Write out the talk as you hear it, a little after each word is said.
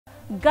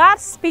God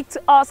speaks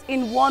to us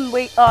in one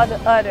way or the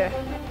other.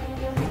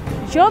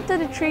 Job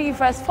 33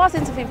 verse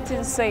 14 to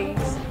 15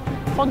 says,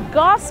 "For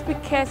God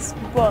speaketh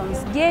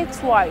once, yea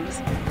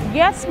twice,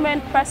 yet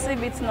men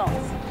perceive it not.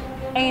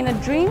 In a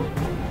dream,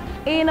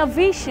 in a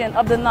vision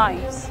of the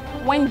night,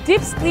 when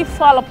deep sleep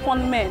fall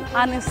upon men,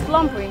 and in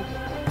slumbering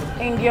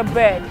in their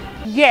bed."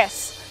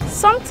 Yes,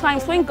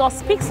 sometimes when God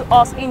speaks to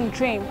us in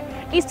dream,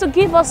 it's to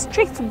give us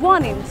strict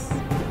warnings,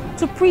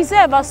 to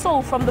preserve our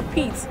soul from the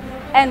pit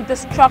and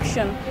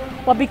destruction.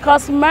 But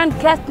because man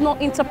gets no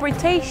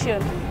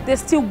interpretation, they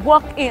still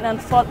walk in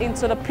and fall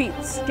into the pit.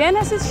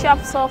 Genesis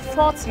chapter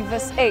 40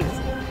 verse 8.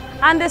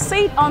 "And they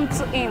said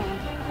unto him,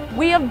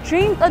 We have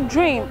dreamed a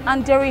dream,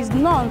 and there is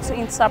none to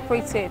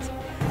interpret it.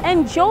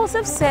 And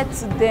Joseph said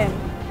to them,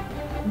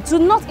 Do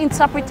not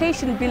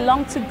interpretation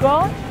belong to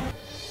God?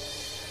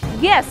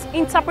 Yes,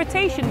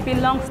 interpretation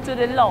belongs to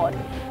the Lord.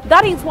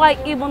 That is why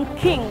even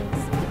kings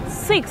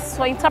seek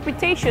for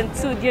interpretation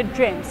to their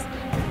dreams.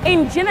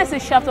 In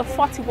Genesis chapter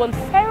 41,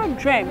 Pharaoh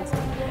dreamed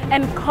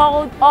and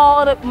called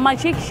all the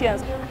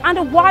magicians and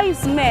the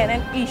wise men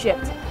in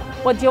Egypt,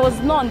 but there was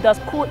none that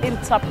could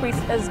interpret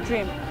his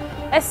dream,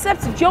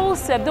 except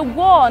Joseph, the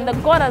one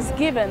that God has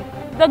given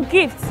the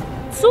gift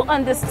to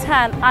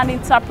understand and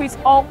interpret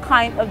all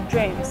kinds of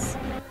dreams.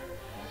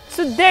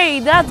 Today,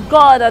 that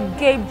God that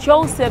gave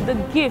Joseph the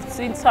gift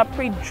to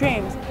interpret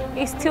dreams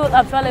is still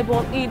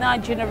available in our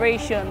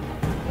generation.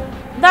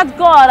 That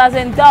God has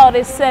endowed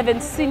his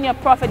servant, senior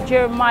prophet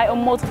Jeremiah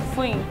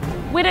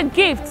with a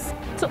gift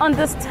to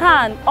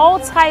understand all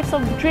types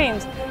of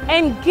dreams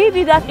and give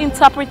you that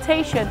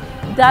interpretation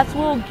that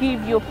will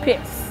give you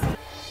peace.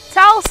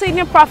 Tell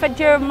senior prophet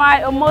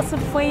Jeremiah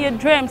your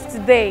dreams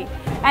today,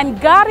 and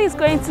God is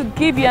going to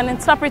give you an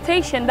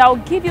interpretation that will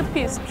give you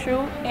peace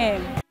through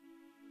him.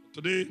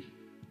 Today,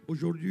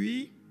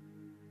 aujourd'hui,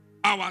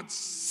 our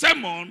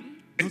sermon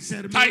is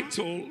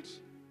titled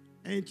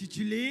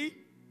intitulé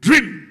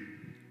Dream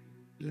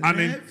and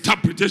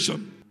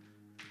Interpretation.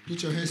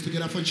 Put your hands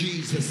together for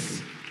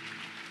Jesus.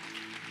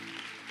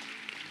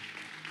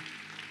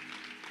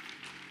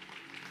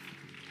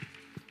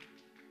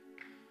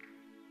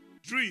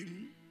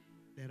 Dream.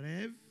 Les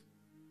rêves.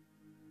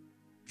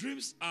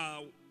 Dreams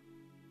are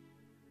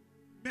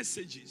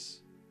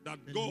messages that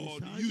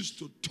God used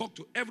to talk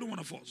to every one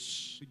of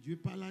us. Dieu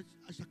parle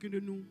à chacun de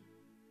nous.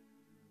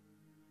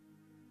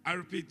 I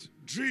repeat,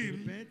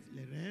 dreams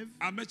les rêves,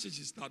 are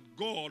messages that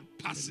God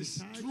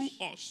passes through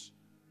us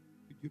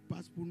Dieu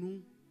passe pour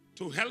nous,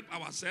 to help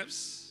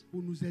ourselves,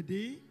 pour nous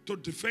aider, to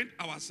defend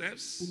pour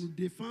ourselves, nous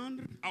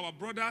défendre, our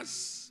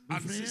brothers nos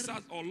and frères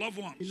sisters or loved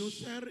et nos ones.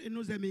 sœurs et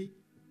nos amis.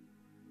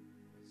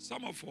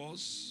 Some of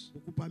us,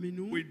 Beaucoup parmi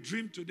nous, we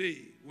dream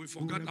today, we nous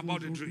forgot rêvons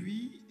about the dream.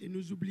 aujourd'hui et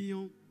nous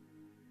oublions.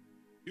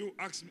 You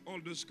ask me all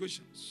those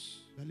questions.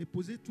 Vous allez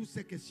poser toutes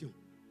ces questions.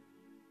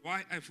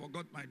 Why I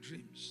forgot my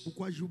dreams?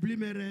 Pourquoi j'oublie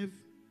mes rêves?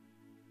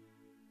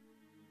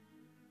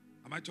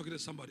 Am I talking to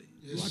somebody?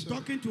 You are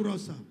talking to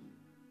us.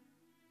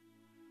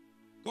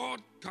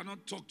 God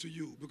cannot talk to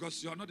you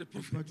because you are not a Tu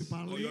peux prophet te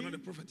or you are parler not a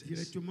prophetess.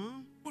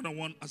 directement,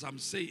 One-on-one, as I'm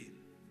saying.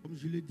 comme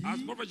je l'ai dit,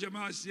 As Prophet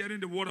Jeremiah is hearing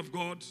the word of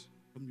God,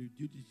 comme le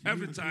Dieu dit,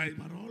 every entend time, les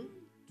paroles,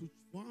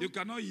 toutefois, you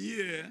cannot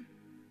hear tu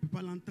ne peux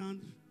pas l'entendre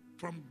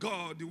from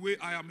God the way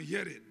I am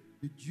hearing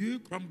de Dieu.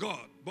 from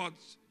God. But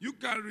you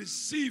can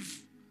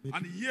receive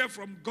and hear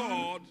from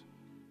God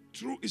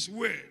through His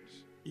word,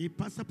 Et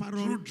par sa through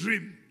parole,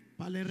 dream,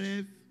 par les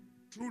rêves,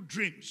 through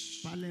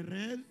dreams. par les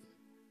rêves,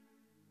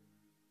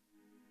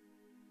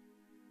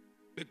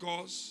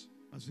 Because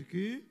parce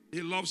que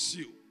He loves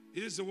you.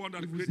 He is the one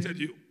that il vous created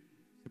aime. you.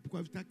 C'est pourquoi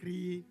il t'a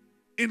créé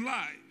In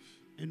life,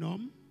 un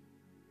homme.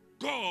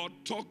 God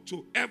talked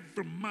to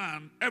every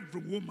man,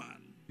 every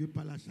woman. Dieu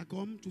parle à chaque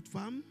homme, toute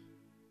femme,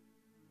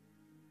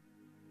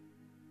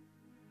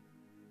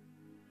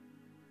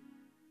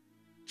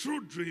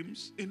 Through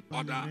dreams in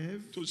Par les order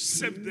rêves, to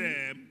save through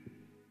them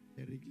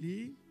les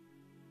régler,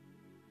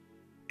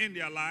 in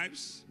their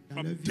lives Dans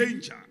from leur vie.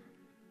 danger.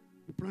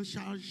 pour prendre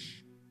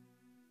charge.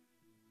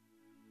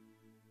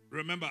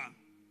 Remember,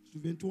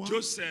 Souviens-toi,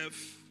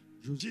 Joseph,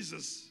 Jos-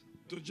 Jesus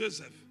to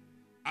Joseph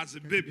as a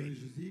quand baby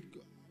Joseph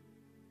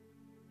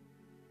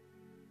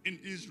in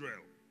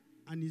Israel.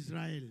 en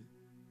Israël,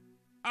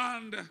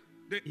 And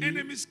the Et-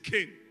 enemies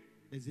came.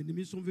 les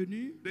ennemis sont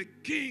venus The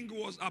king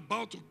was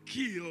about to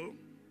kill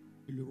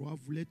et le roi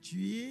voulait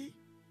tuer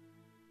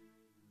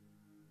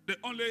the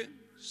only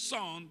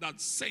son that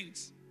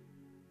sent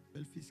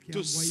le fils qui a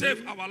to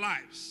save envoyé our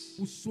lives.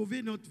 pour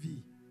sauver notre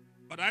vie.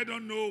 But I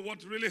don't know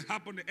what really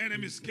happened. The Je ne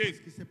enemies sais pas came.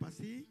 ce qui s'est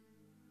passé.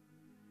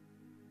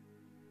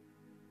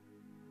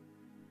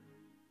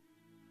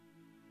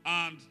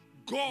 And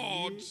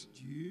God Et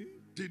Dieu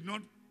did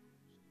not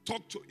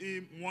talk to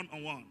him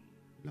one-on-one.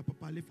 ne l'a pas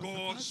parlé face à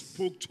God face.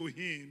 spoke to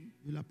him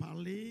Dieu l'a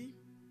parlé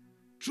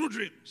through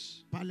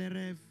dreams par les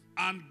rêves.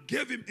 and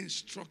gave him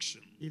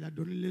instruction. Il a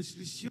donné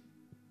l'instruction.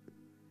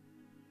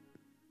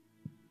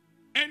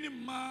 Any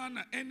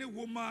man, any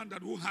woman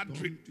that who had Donc,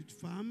 dream, toute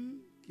femme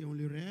qui ont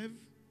le rêve,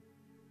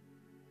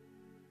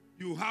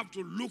 you have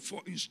to look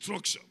for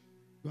instruction.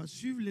 dois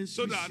suivre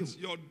so that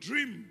l'instruction your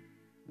dream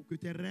pour que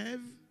tes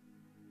rêves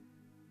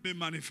may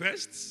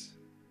manifest,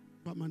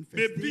 soient may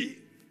manifestés be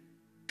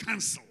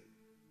cancelled.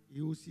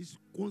 et aussi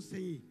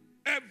conseillés.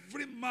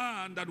 Every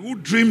man that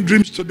would dream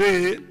dreams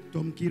today,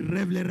 L'homme qui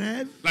rêve les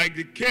rêves, like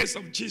the case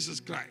of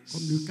Jesus comme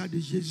Christ, le cas de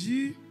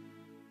Jésus,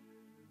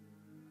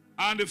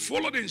 and they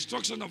follow the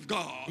instruction of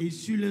God, et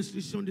suit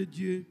l'instruction de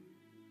Dieu.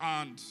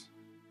 and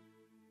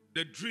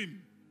the dream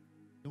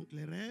Donc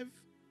les rêves,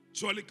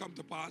 surely come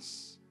to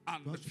pass, and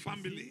the Doit se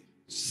family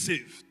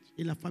saved.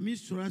 et la famille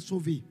sera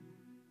sauvée.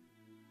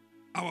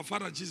 Our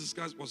Father Jesus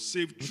Christ was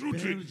saved Notre through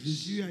Père dreams.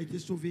 Jésus a été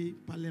sauvé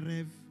par les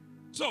rêves.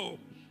 So,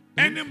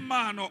 any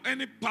man or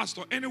any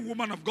pastor, any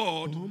woman of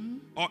God,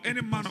 Homme, or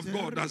any man of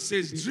God that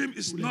says dream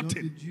is pour les hommes de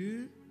nothing,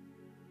 Dieu,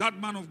 that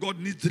man of God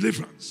needs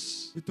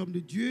deliverance. cet homme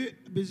de Dieu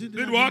a besoin de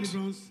Need la what?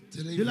 délivrance.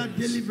 De la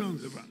délivrance.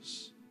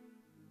 Deliverance.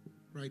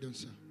 Right on,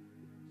 sir.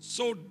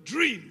 So,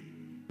 dream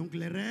Donc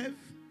les rêves,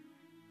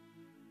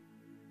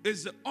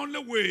 is the only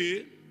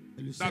way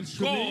c'est le seul that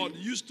chemin God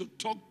used to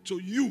talk to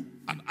you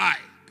and I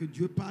que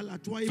Dieu parle à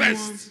toi et moi,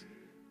 first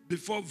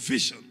before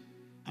vision,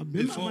 même avant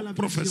before la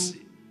prophecy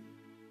vision,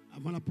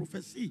 avant la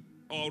prophétie,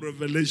 or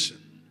revelation.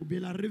 ou bien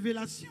la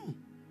révélation.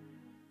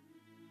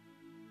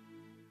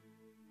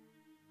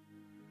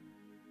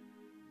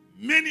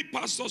 Many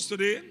pastors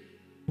today,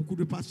 Beaucoup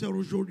de pasteurs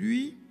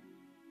aujourd'hui,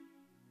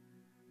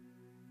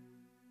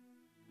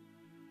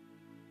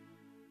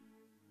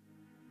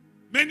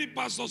 many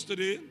pastors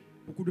today,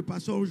 beaucoup de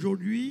pasteurs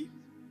aujourd'hui,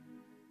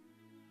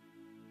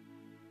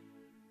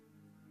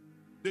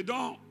 they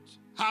don't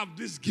have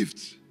this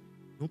gift.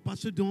 n'ont pas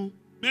ce don.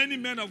 Many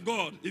men of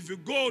God, if you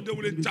go, they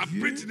will Homme de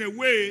interpret Dieu. in a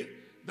way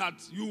that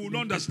you will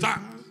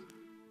understand.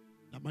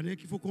 La manière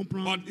qu'il faut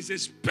comprendre. But it's a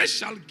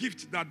special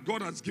gift that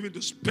God has given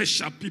to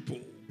special people.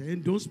 C'est un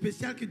don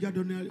spécial que Dieu a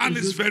donné And aux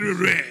it's autres. very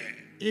rare.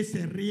 Et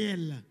c'est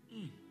réel.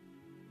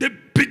 The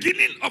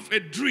beginning of a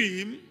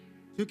dream,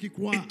 Ceux qui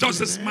croient it en just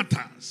les rêves,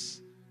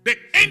 matters. The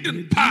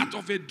ending part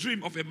of a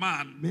dream of a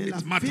man, mais la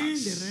it fin des matters.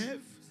 rêves,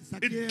 c'est ça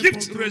qui It est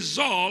gives important.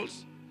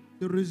 results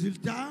Le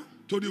résultat,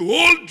 to the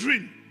whole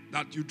dream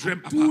that you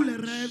dream tous les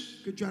about.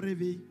 rêves que tu as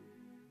rêvés.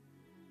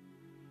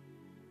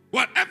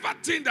 Whatever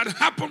thing that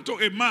happened to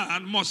a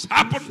man must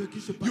happen. Ce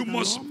qui se passe You à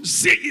must l'homme,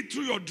 see it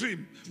through your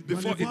dream dois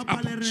before le it voir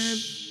par les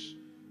happens.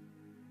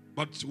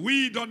 But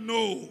we don't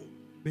know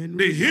Mais nous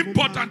the ne savons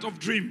importance pas of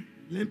dream.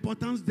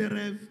 l'importance des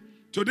rêves.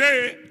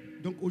 Today,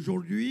 Donc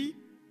aujourd'hui,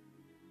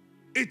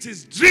 it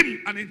is dream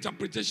and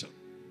interpretation.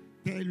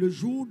 c'est le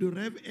jour de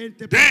rêve et Then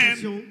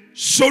interprétation.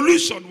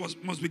 solution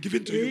must be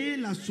given to you. Et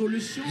la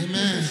solution pour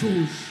Amen. ces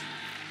choses.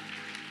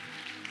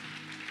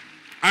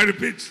 I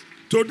repeat,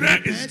 today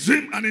is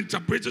dream and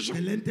interpretation.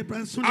 C'est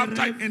l'interprétation des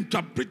After rêves.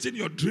 interpreting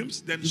your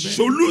dreams, then vais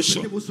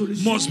solution interpréter vos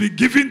solutions. must be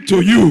given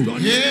to you.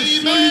 Donner des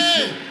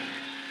solutions.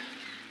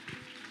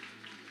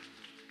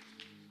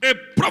 A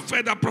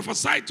prophet that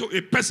prophesied to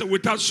a person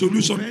without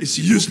solution Prophète is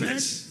qui prophète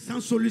useless. sans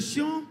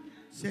solution,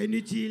 c'est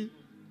inutile.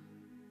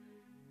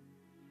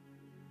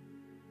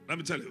 Let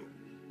me tell you.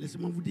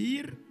 Laissez-moi vous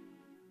dire,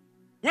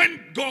 When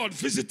God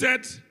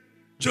visited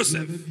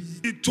Joseph,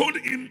 he told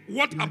him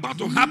what about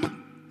to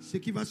happen. ce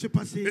qui va se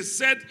passer. He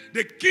said,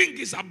 the king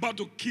is about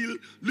to kill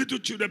little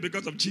children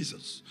because of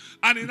Jesus.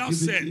 And he now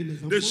said,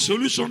 the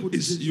solution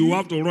is you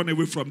have to run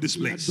away from this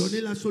Il a place.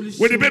 donné la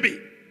solution. With the baby.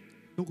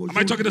 Donc Am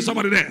I talking to aujourd'hui,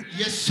 somebody there?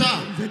 Yes, sir.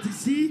 vous êtes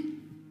ici,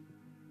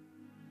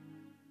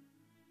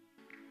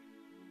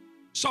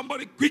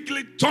 Somebody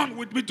quickly turn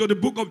with me to the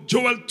book of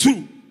Joel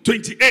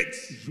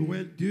 2:28.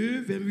 Joël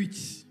 2,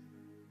 28.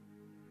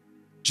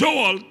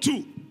 Joel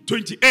 2:28.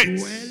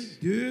 Joël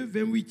 2,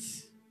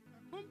 28.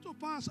 Come to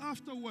pass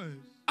afterwards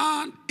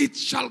And it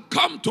shall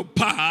come to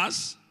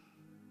pass,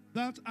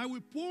 that I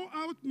will pour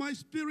out my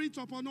spirit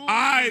upon all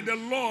I, flesh, the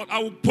Lord, I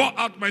will pour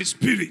out my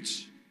spirit.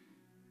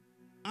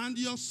 and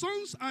your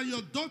sons and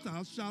your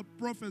daughters shall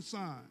prophesy.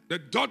 The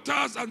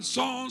daughters and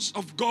sons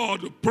of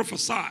God will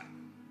prophesy.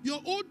 Your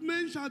old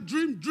men shall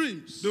dream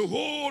dreams. The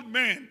old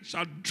men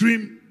shall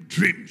dream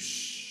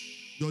dreams.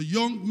 Your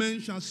young men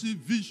shall see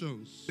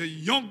visions. The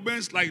young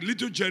men like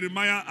little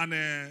Jeremiah and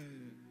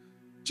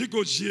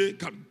Chico Chie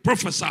can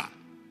prophesy.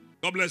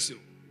 God bless you.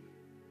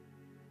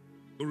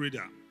 Go read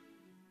that.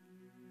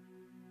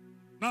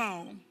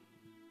 Now,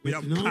 we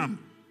have Maintenant, come.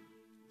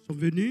 sont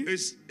venus.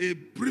 It's a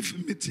brief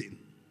meeting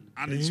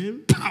and it's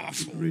Une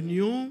powerful.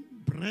 réunion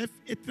brève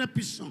et très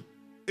puissante.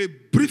 A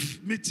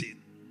brief meeting.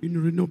 Une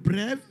réunion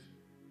brève,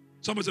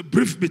 Somebody say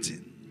brief meeting.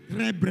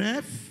 très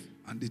brève,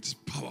 And it's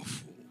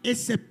powerful. et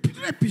c'est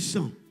très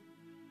puissant.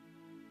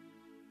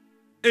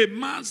 A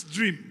man's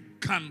dream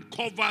can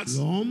cover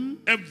L'homme,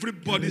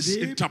 everybody's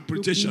rêver,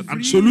 interpretation peut and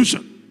couvrir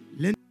solution.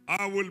 l'in-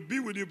 I will be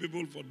with you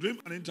people for dream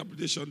and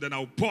interpretation. Then I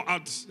will pour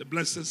out the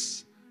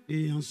blessings.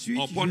 Et ensuite,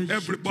 Upon je vais jeter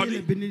everybody.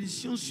 les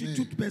bénédictions sur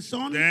toute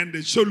personne. Then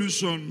the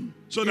solution.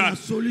 So Et la that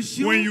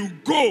solution, when you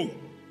go,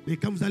 mais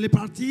quand vous allez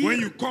partir, when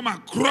you come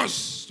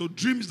across to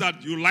dreams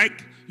that you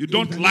like, you et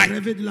don't vous allez like,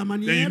 rêver de la then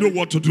manière, you know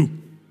what to do.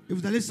 et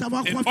vous allez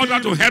savoir In quoi order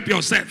faire to help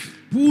yourself.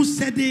 pour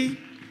s'aider.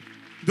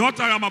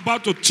 Daughter, I'm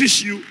about to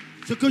teach you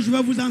Ce que je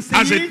vais vous as a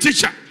enseigner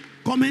teacher,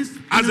 comme un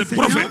as a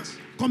enseignant, prophet.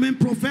 comme un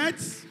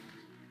prophète.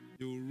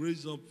 You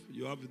raise up,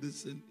 you have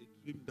this a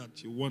dream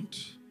that you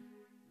want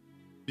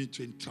me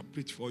to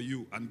interpret for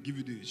you and give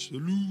you the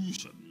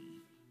solution,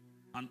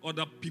 and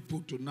other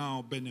people to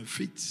now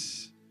benefit.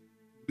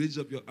 Raise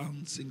up your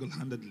arm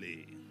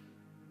single-handedly.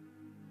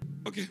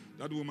 Okay,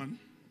 that woman.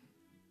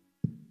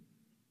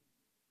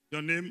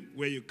 Your name,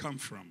 where you come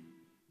from.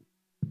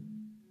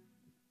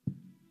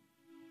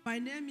 My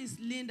name is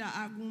Linda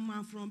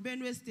Aguma from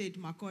Benue State,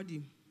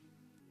 Makurdi.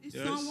 If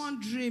Yes. someone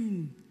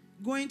dream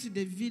going to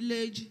the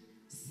village,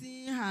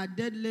 seeing her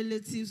dead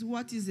relatives,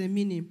 what is the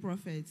meaning,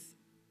 prophet?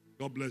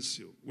 God bless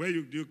you. Where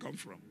do you come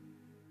from?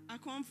 I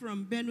come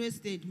from Benue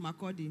State,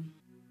 Makurdi.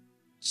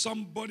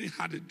 Somebody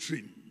had a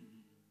dream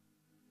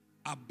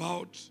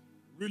about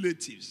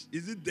relatives.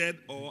 Is it dead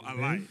or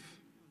alive?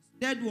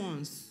 Dead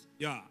ones.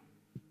 Yeah.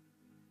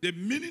 The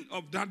meaning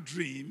of that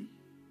dream,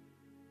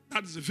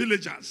 that's the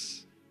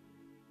villagers.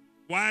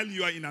 While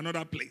you are in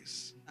another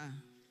place.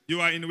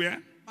 You are in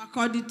where?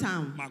 Makurdi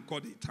town.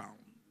 Makurdi town.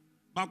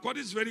 Makurdi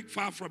is very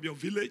far from your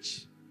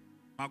village.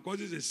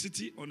 Makurdi is a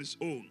city on its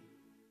own.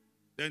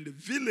 Then the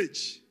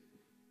village,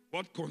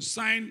 what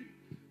concern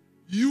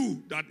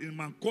you that in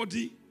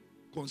Makurdi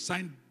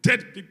concern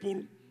dead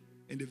people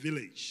in the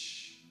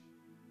village.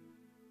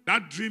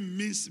 That dream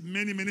means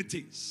many, many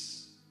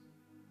things.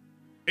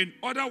 In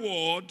other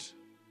words,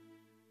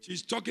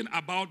 she's talking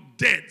about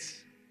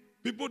death.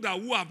 People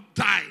who have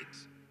died.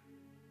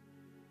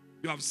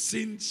 You have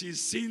seen, she's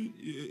seen,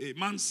 a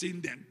man seen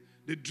them.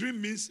 The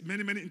dream means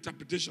many, many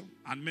interpretations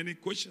and many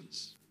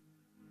questions.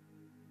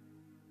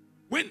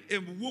 When a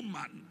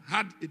woman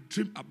had a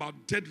dream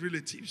about dead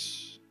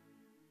relatives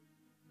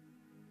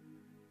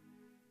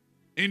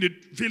in the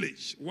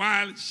village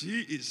while she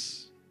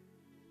is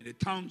in a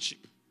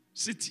township,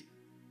 city,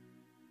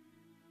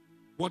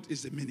 what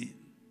is the meaning?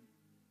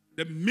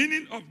 The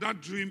meaning of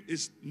that dream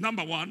is,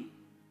 number one,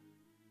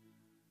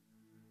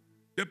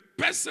 the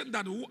person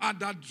who had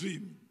that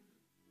dream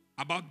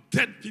about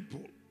dead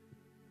people,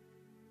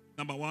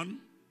 number one,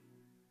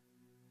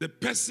 the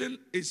person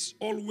is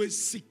always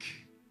sick.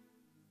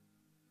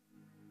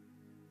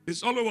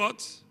 It's always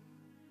what?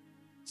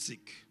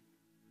 Sick.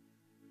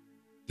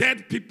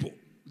 Dead people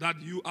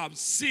that you have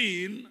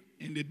seen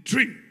in the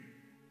dream,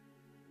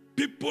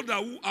 people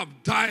who have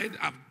died.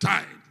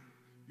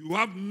 You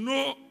have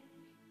no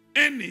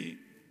any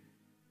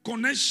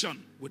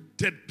connection with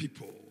dead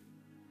people.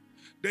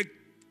 The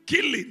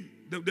killing,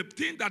 the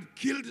thing that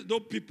killed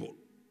those people,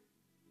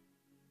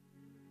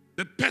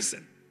 the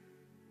person,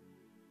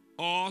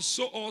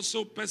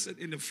 also person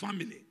in the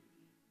family,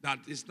 that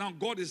is now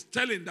God is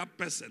telling that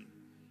person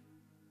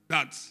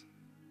that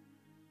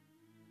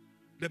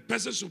the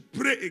person should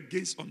pray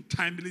against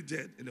untimely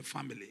death in the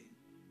family.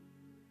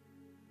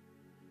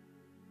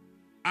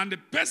 And the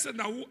person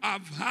who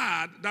have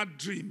had that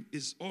dream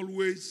is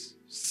always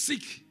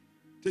sick,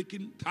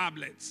 taking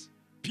tablets,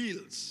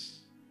 pills,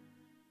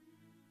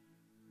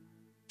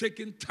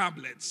 taking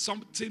tablets,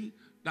 something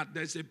that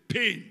there's a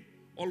pain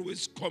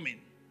always coming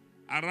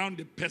around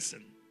the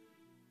person.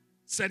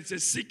 So it's a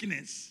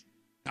sickness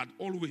that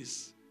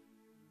always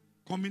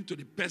coming to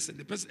the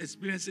person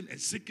experiencing a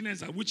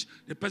sickness at which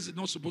the person is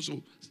not supposed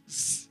to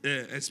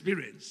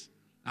experience.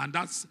 And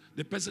that's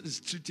the person is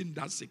treating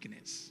that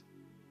sickness.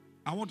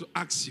 I want to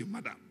ask you,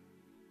 madam,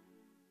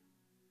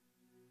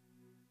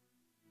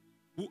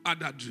 who had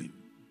that dream?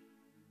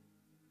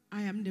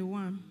 I am the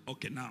one.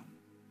 Okay, now,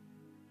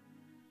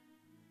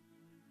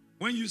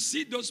 when you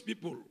see those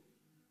people,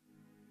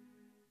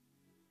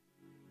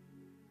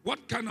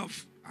 what kind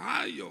of,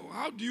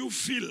 how do you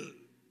feel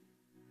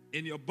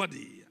in your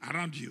body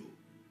around you?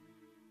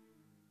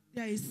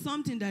 There is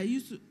something that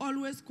used to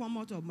always come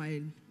out of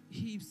my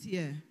hips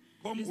here.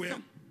 Come It's where?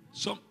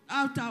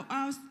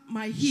 Out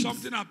my hips.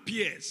 Something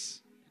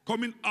appears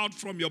coming out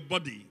from your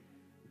body.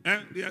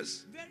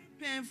 Yes? Very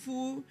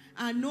painful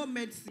and no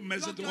medicine.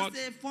 Medicine to Doctor what?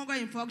 say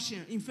fungal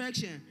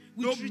infection.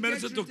 No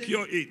medicine to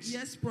cure it.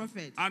 Yes,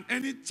 prophet. And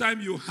anytime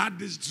you had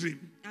this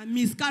dream, And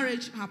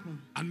miscarriage happened.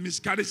 and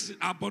miscarriage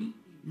happen,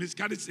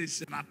 miscarriage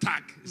is an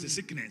attack, it's a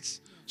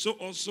sickness. So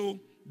also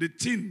the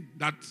thing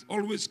that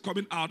always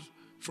coming out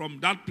from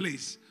that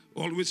place,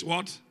 always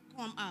what?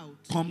 Come out.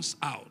 Comes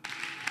out.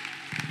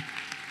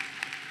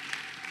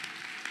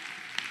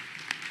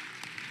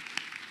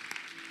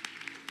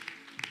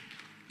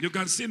 You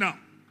can see now.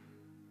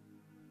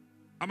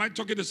 Am I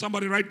talking to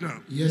somebody right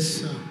now? Yes,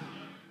 sir.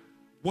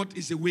 What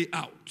is the way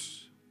out?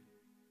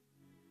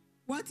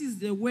 What is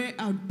the way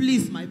out,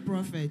 please, my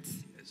prophet?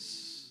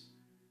 Yes.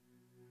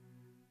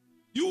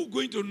 You're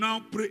going to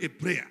now pray a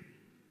prayer.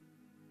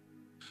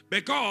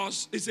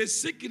 Because it's a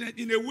sickness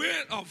in a way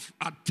of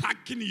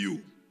attacking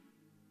you.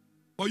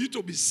 For you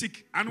to be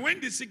sick. And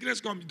when the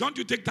sickness comes, don't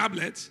you take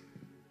tablets?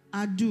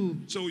 I do.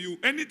 So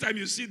anytime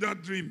you see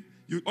that dream,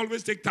 you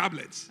always take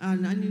tablets.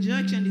 And an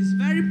injection is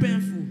very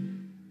painful.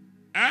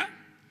 Eh?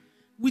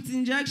 With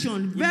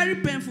injection, very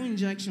painful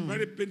injection.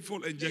 Very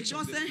painful injection.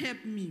 It doesn't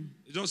help me.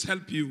 It just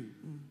help you.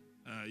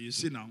 You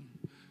see now.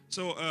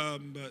 So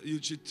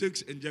you should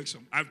take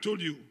injection. I've told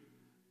you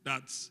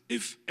that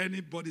if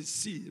anybody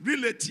see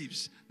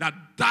relatives that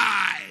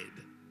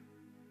died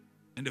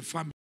in the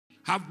family,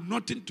 have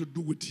nothing to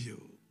do with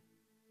you.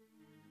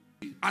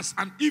 As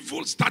an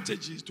evil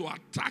strategy is to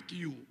attack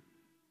you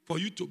for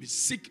you to be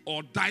sick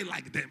or die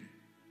like them.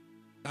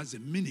 That's the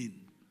meaning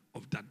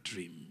of that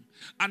dream.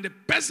 And the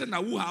person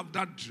who have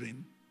that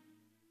dream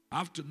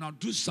have to now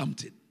do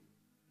something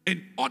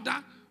in order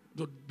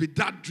to be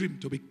that dream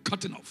to be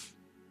cut off.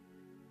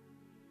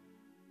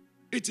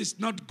 It is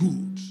not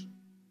good.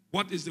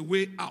 What is the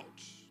way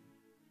out?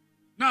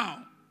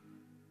 Now,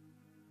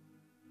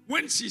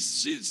 when she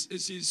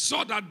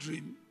saw that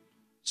dream,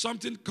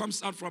 something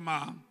comes out from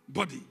her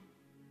body.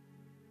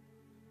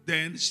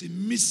 Then she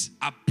missed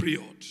a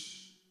period.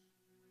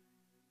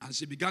 And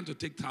she began to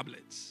take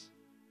tablets.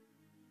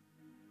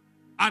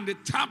 And the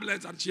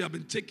tablets that she had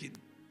been taking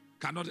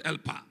cannot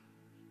help her.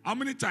 How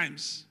many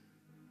times?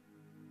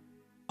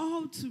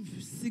 Up to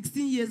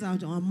 16 years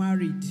out, I'm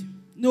married.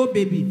 No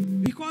baby.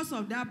 Because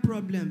of that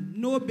problem,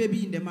 no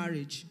baby in the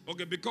marriage.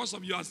 Okay, because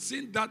of you are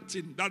seeing that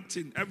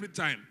thing every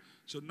time.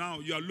 So now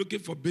you are looking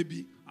for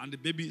baby and the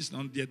baby is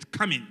not yet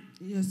coming.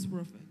 Yes,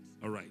 prophet.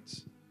 All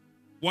right.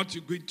 What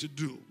you're going to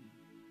do?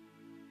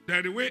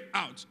 The way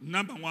out.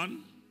 Number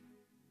one.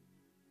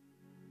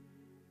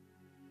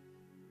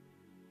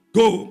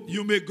 Go.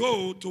 You may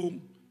go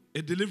to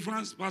a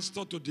deliverance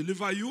pastor to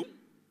deliver you.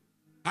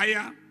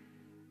 Hire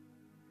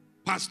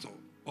pastor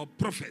or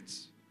prophet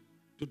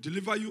to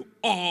deliver you,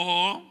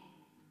 or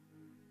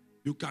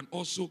you can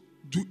also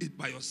do it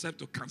by yourself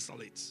to cancel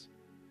it.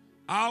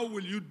 How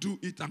will you do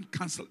it and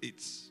cancel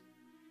it?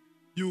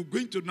 You're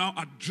going to now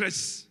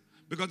address,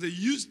 because they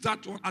use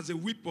that one as a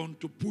weapon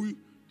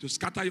to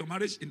scatter your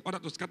marriage, in order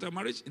to scatter your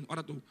marriage, in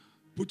order to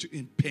put you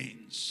in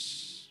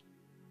pains.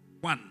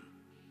 One,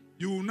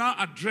 you will now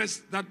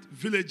address that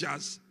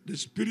villagers, the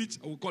spirits,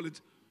 I will call it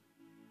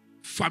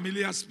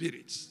familiar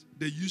spirits,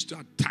 they used to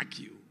attack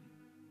you.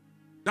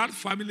 That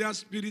familiar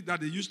spirit that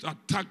they used to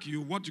attack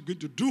you, what you're going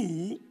to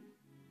do,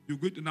 you're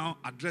going to now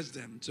address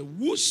them. So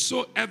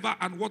whosoever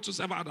and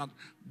whatsoever that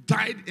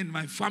died in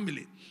my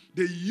family,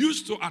 they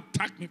used to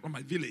attack me from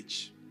my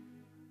village.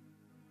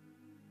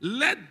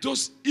 Let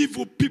those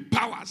evil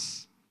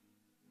powers,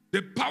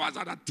 the powers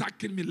that are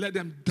attacking me, let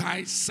them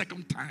die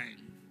second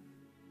time.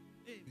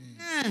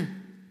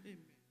 Amen.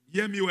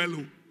 Hear me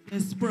well.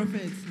 Yes,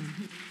 prophet.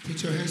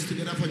 Put your hands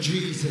together for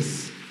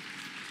Jesus.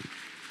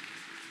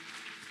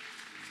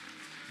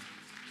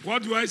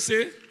 What do I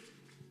say?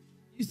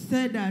 You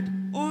said that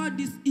all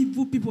these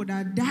evil people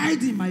that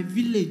died in my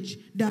village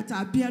that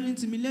are appearing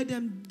to me, let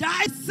them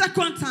die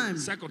second time.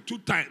 Second, 2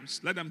 times.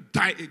 Let them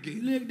die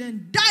again. Let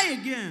them die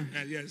again.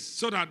 Yes.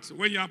 So that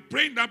when you are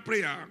praying that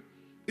prayer,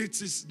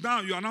 it is now,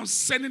 you are now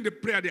sending the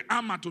prayer, the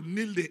armor to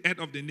nail the head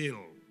of the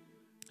nail.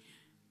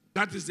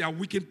 That is their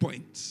weakened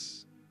point.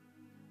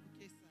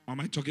 Okay, sir. Am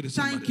I talking to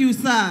somebody? Thank you,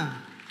 sir.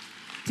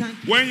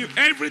 Thank you. When you,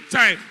 every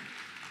time,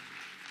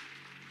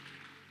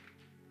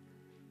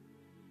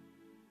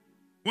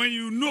 when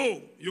you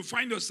know, you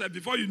find yourself,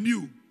 before you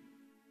knew,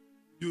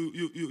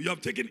 you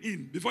have taken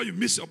in, before you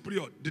miss your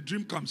period, the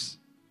dream comes.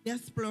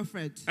 Yes,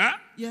 prophet. Huh?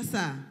 Yes,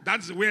 sir.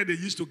 That's where they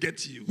used to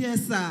get you.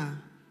 Yes, sir.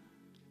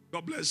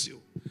 God bless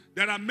you.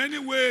 There are many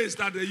ways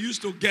that they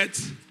used to get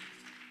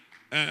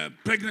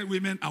pregnant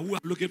women and who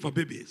are looking for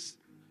babies.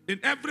 In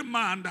every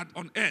man that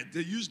on earth,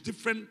 they use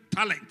different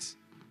talents.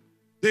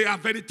 They are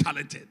very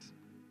talented.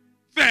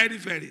 Very,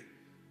 very.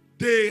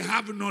 They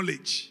have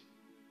knowledge.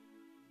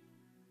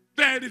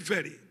 Very,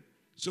 very.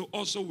 So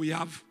also we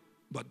have,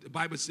 but the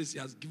Bible says he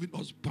has given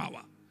us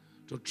power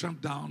to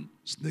tramp down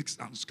snakes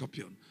and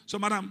scorpions. So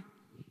madam,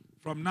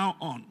 from now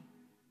on,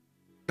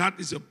 that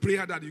is a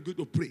prayer that you're going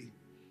to pray.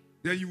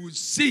 Then you will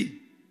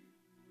see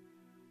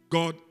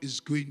God is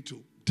going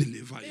to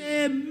deliver you.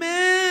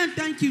 Amen.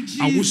 Thank you, Jesus.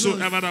 And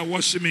whosoever that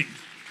worship me,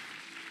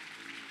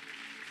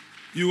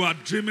 you are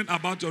dreaming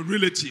about your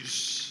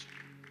relatives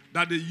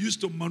that they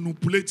used to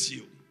manipulate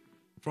you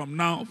from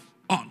now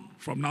on,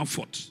 from now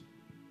forth.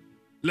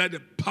 Let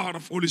the power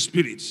of Holy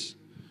Spirit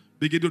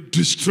begin to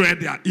destroy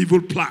their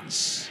evil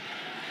plans.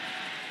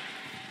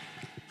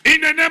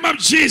 In the name of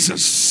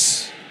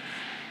Jesus.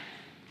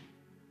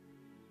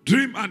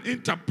 Dream and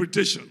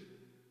interpretation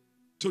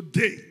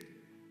today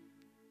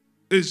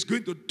is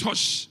going to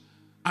touch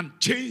and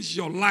change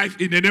your life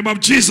in the name of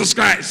Jesus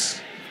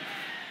Christ.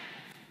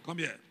 Come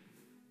here.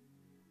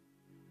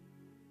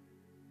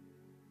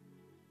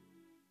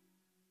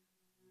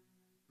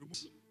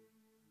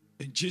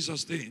 In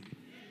Jesus' name,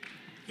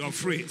 you're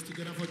free.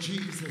 Together for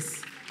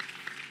Jesus.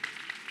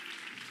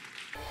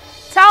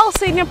 Tell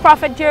Senior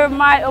Prophet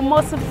Jeremiah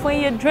Omosu for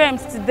your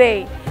dreams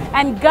today,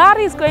 and God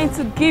is going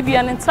to give you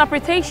an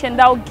interpretation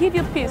that will give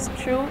you peace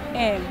through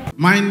Him.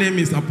 My name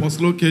is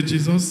Apostle OK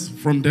Jesus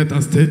from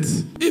Delta State.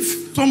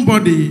 If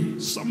somebody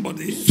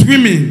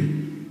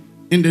swimming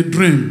in the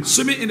dream,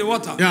 Swimming in the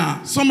water.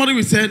 yeah, somebody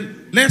will say,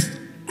 let's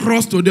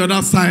cross to the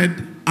other side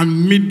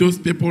and meet those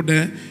people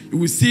there. You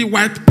will see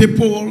white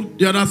people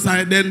the other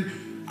side. Then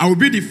I will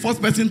be the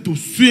first person to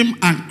swim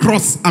and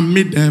cross and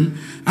meet them.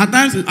 At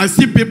times, I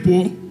see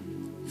people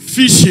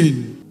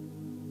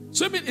fishing.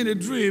 Swimming in a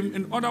dream,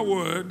 in other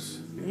words,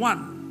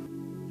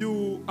 one,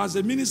 you as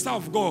a minister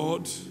of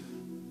God,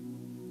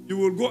 you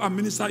will go and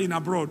minister in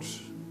abroad.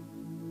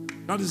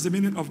 That is the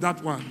meaning of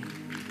that one.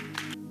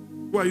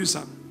 Who are you,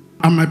 sir?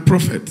 I'm a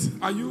prophet.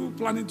 Are you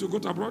planning to go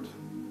to abroad?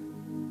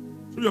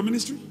 Through your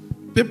ministry?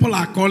 People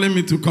are calling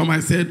me to come. I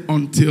said,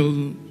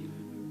 until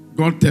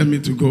God tell me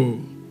to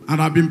go.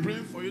 And I've been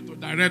praying for you to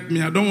direct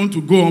me. I don't want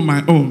to go on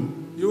my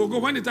own. You will go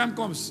when the time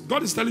comes.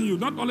 God is telling you,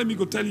 not only me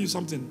go tell you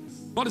something.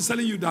 God is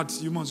telling you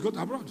that you must go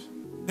to abroad.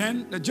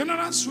 Then the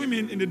general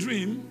swimming in the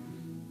dream,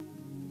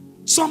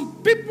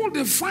 some people,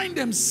 they find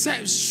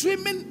themselves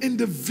swimming in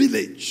the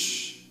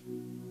village.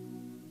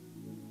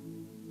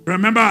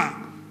 Remember,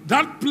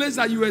 that place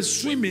that you were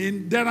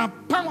swimming, there are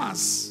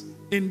powers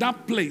in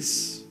that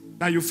place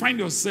that you find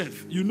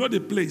yourself. You know the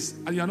place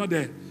and you are not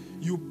there.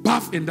 You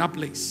bath in that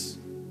place.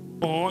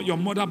 Or your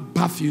mother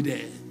bathed you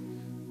there.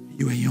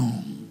 You were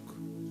young.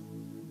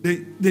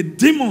 The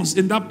demons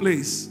in that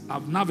place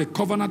have now a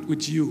covenant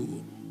with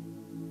you.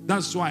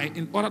 That's why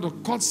in order to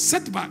cause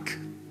setback,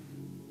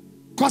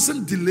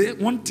 causing delay,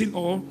 one thing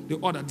or the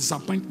other,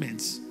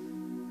 disappointments.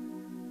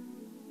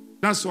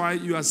 That's why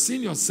you are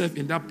seeing yourself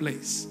in that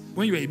place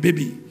when you were a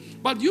baby.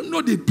 But you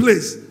know the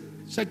place.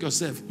 Check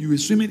yourself. You were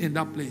swimming in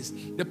that place.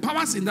 The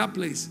powers in that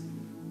place,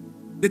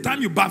 the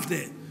time you bath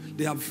there,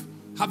 they have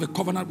a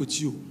covenant with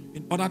you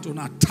in order to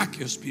not attack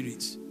your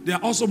spirit. They are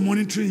also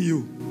monitoring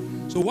you.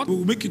 So what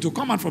will make you to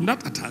come out from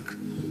that attack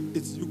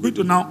is you're going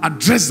to now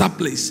address that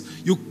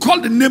place. You call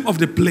the name of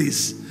the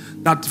place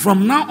that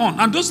from now on,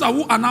 and those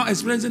who are now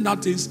experiencing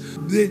that things,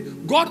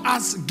 God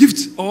has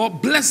gift or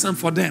blessing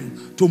for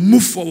them to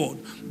move forward.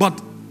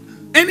 But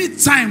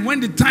anytime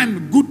when the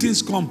time good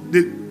things come,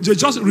 they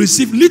just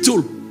receive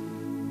little.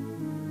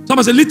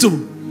 Somebody say little.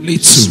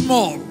 Little.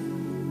 Small.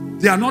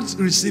 They are not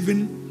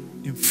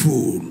receiving in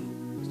full.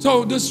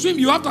 So the stream,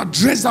 you have to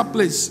address that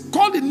place.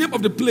 Call the name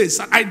of the place.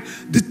 I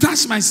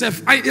detach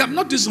myself. I am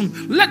not this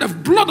one. Let the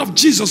blood of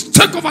Jesus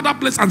take over that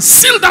place and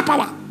seal that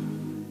power.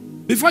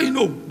 Before you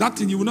know that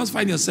thing, you will not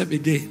find yourself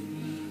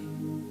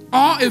again.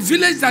 Or a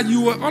village that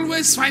you were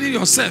always finding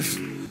yourself,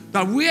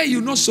 that where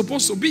you're not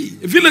supposed to be.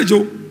 A village,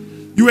 oh,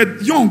 you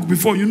were young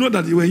before, you know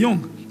that you were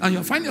young, and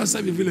you're finding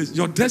yourself in a village.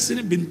 Your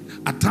destiny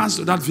been attached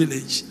to that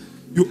village.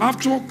 You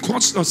have to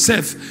cut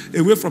yourself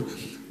away from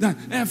that.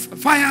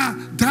 Fire,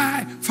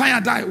 die, fire,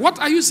 die. What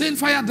are you saying,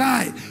 fire,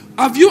 die?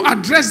 Have you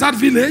addressed that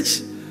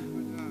village?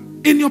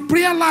 In your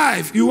prayer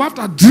life, you have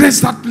to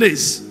address that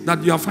place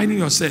that you are finding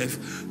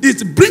yourself.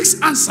 It brings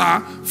answer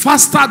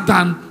faster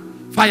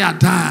than fire,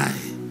 die.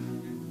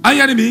 Are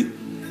you hearing me?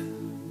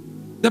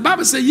 The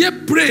Bible says, "Ye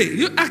pray,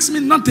 you ask me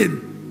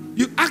nothing.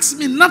 You ask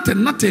me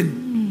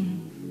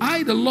nothing.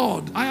 I, the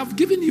Lord, I have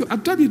given you, I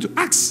told you to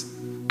ask.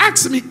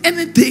 Ask me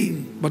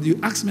anything, but you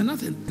ask me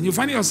nothing." And you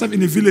find yourself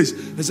in a village.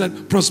 They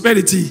said,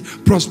 prosperity,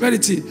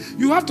 prosperity.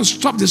 You have to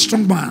stop the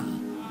strong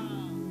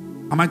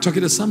man. Am I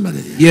talking to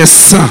somebody? Yes,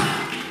 sir.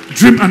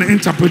 Dream and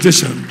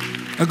interpretation.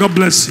 And God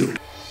bless you.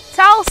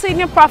 Tell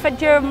Senior Prophet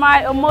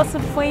Jeremiah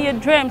Omosu for your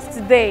dreams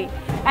today.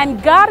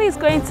 And God is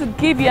going to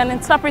give you an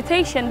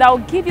interpretation that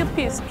will give you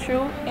peace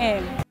through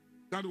him.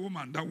 That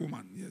woman,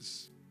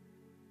 yes.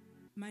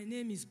 My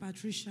name is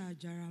Patricia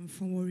Ajara. I'm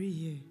from Wari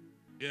here.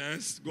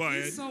 Yes, go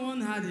ahead. Someone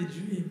had a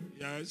dream.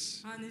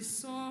 Yes. And he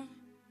saw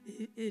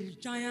a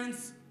giant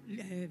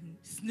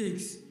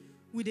snake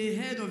with the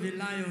head of a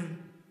lion.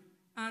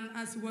 And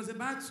as he was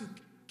about to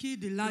kill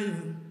the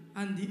lion,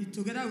 and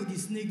together with the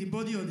snake, the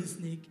body of the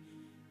snake,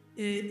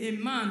 a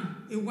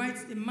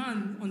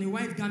man on a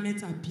white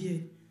garment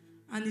appeared.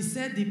 And he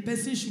said the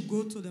person should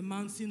go to the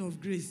mountain of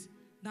grace.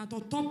 That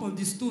on top of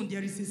the stone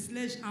there is a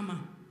sledgehammer.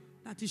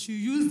 That he should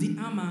use the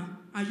hammer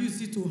and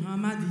use it to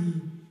hammer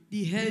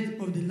the head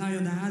of the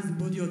lion that has the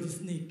body of the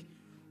snake.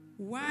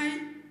 While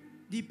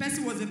the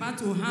person was about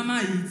to hammer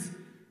it,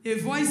 a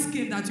voice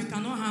came that you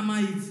cannot hammer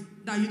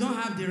it, that you don't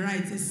have the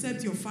right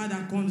except your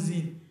father comes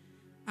in.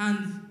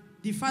 And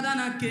the father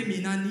now came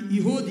in and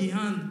he hold the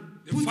hand,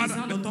 put his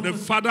hand on top of the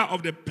father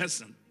of the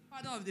person.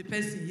 Father of the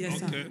person, yes,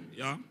 sir. Okay,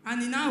 yeah.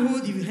 And he now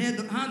hold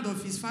the hand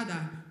of his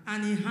father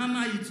and he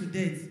hammer it to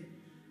death.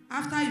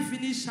 After he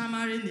finished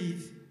hammering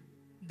it,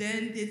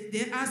 then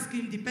they asked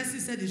him, the person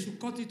said they should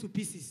cut it to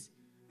pieces.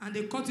 And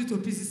they cut it to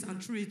pieces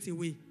and threw it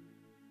away.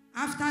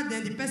 After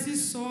then, the person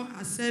saw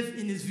herself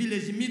in his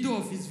village, the middle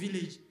of his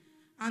village.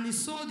 And he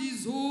saw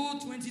this whole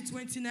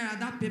 2020 naira,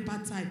 that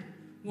paper type,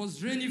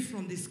 was raining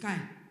from the sky.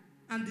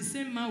 And the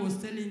same man was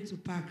telling him to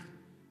pack.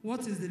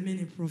 What is the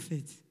meaning,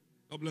 prophet?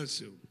 God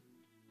bless you.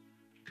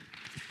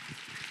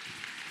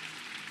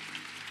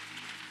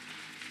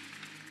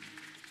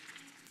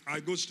 I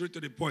go straight to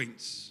the point.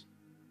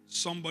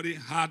 Somebody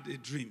had a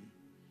dream.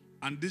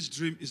 And this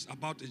dream is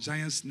about a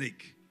giant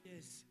snake.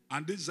 Yes.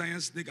 And this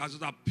giant snake has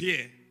just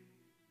appeared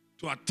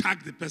to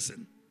attack the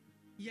person.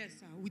 Yes,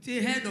 sir. With the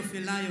head of a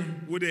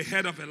lion. With the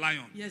head of a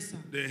lion. Yes, sir.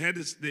 The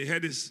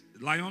head is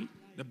lion.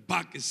 The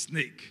back is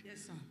snake.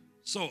 Yes, sir.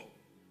 So,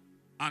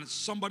 And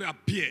somebody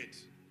appeared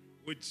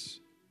with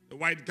a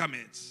white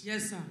garment.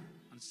 Yes, sir.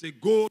 And say,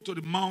 go to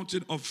the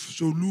mountain of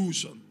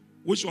solution.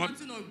 Which one?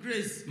 Mountain of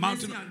grace.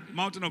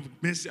 Mountain of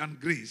mercy and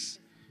grace.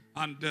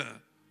 And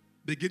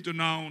begin to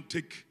now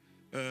take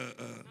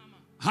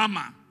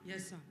hammer.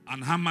 Yes, sir.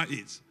 And hammer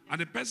it. And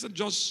the person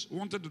just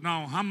wanted to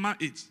now hammer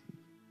it.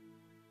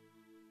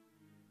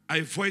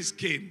 A voice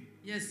came.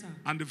 Yes, sir.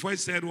 And the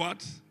voice said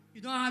what?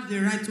 You don't have the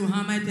right to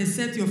hammer it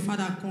except your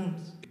father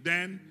comes.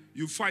 Then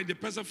you find the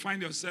person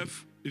find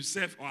himself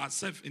or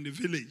herself in the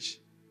village.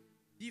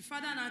 The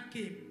father now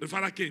came. The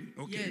father came.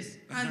 Okay. Yes.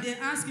 And they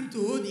asked him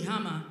to hold the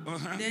hammer.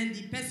 Then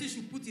the person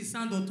should put his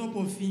hand on top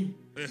of him.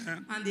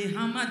 And they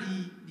hammered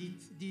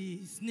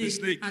the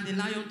snake and the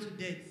lion to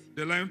death.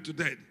 The lion to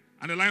death.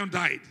 And the lion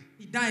died.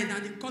 He died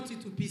and they cut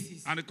it to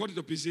pieces. And they cut it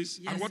to pieces.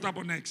 Yes, and what sir.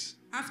 happened next?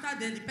 After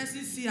then, the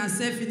person see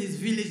herself in his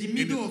village, the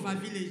middle of her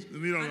village. The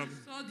middle and of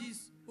saw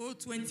this old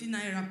 20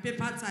 naira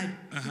paper type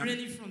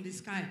raining from the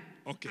sky.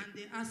 Okay. And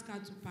they asked her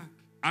to pack.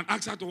 And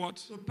asked her to what?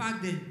 To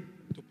pack them.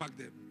 To pack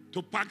them.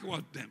 To pack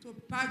what them? To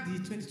pack the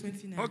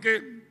 2020 naira.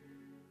 Okay.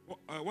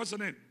 What's her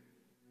name?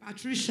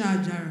 Patricia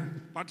Jara.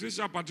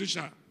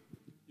 Patricia.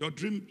 Your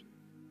dream,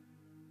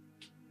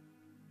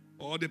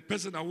 or the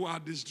person who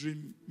had this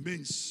dream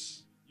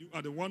means you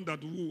are the one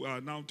that who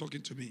are now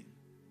talking to me.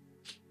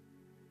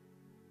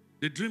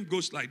 The dream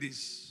goes like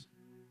this.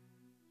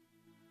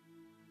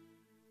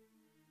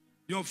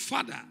 Your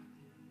father,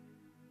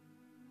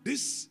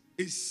 this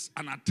is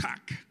an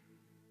attack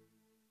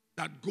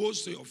that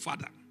goes to your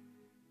father.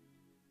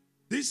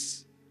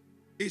 This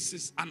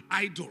is an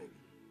idol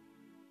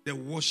they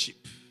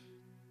worship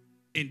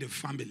in the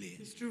family.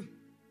 It's true.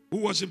 Who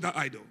worship that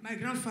idol? My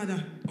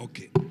grandfather.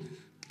 Okay.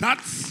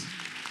 That's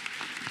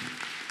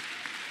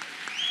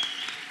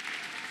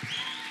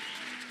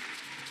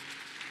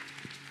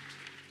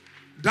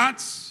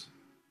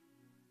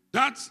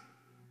that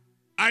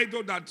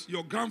idol that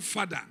your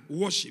grandfather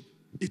worshiped,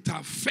 it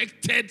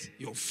affected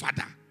your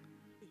father.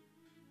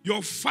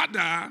 Your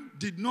father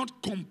did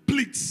not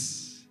complete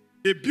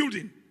a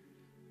building.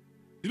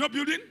 You know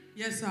building?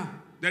 Yes, sir.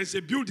 There is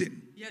a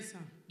building. Yes, sir.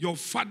 Your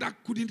father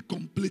couldn't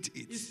complete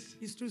it.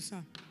 It's true,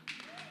 sir.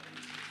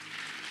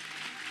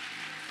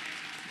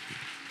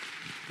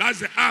 That's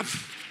the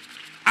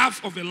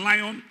half of a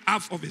lion,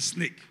 half of a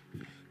snake.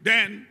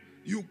 Then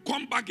you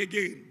come back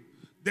again.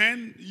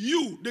 Then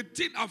the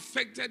thing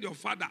affected your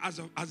father as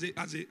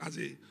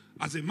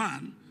a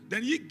man.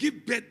 Then he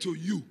give birth to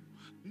you.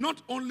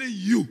 Not only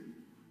you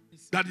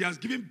that he has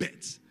given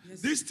birth.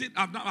 Yes. This thing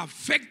have now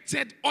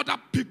affected other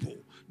people.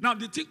 Now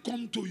the thing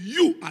come to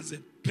you as a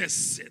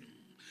person.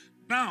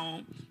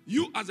 Now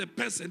you as a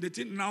person, the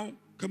thing now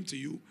come to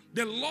you.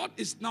 The Lord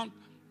is now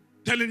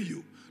telling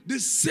you the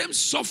same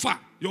suffer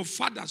your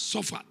father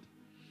suffered.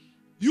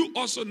 You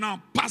also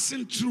now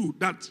passing through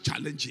that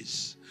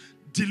challenges.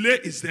 Delay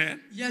is there.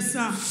 Yes,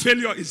 sir.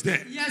 Failure is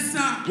there. Yes,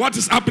 sir. What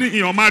is happening in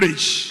your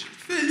marriage?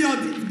 Failure,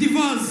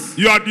 divorce.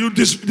 You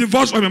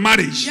divorce from a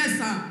marriage. Yes,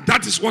 sir.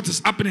 That is what is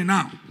happening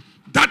now.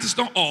 That is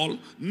not all.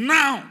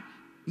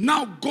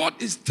 Now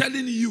God is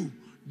telling you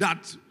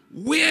that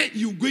where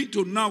you're going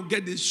to now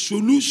get the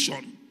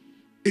solution,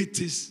 it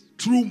is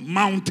through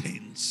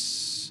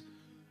mountains.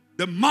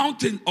 The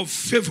mountain of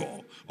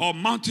favor, or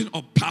mountain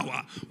of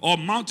power, or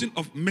mountain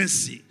of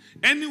mercy.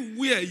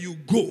 Anywhere you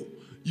go,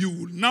 you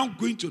will now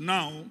going to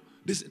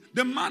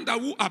the man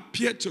that will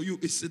appear to you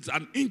is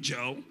an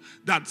angel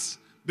that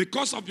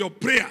because of your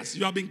prayers,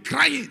 you have been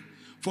crying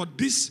for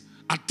this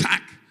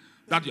attack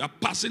that you are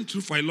passing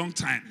through for a long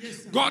time.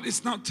 Yes, God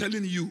is now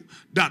telling you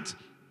that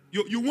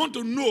you want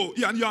to know,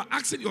 and you are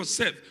asking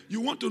yourself, you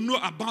want to know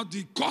about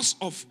the cause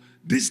of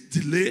this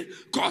delay,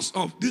 cause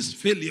of this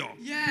failure.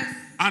 Yes.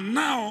 And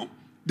now,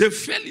 the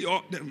failure,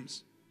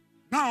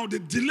 now the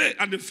delay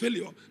and the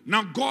failure,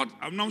 now God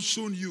have now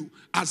shown you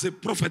as a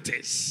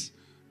prophetess.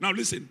 Now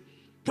listen,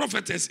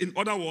 prophetess, in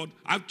other words,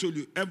 I've told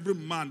you, every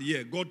man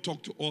here, God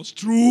talked to us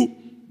through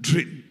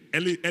dream.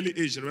 Early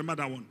age, remember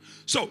that one.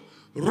 So,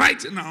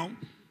 right now,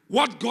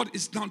 what God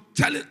is now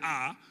telling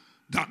her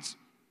that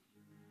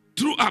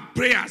through her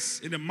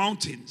prayers in the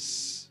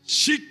mountains,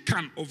 she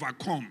can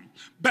overcome.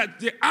 But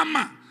the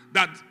armor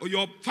that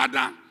your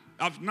father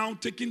have now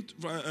taken,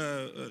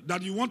 that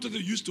you wanted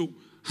to use to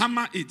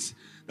hammer it,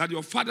 that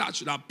your father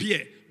should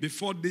appear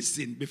before this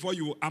sin, before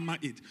you hammer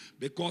it.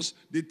 Because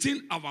the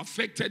thing have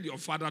affected your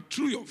father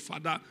through your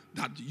father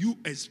that you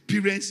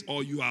experience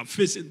or you are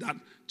facing that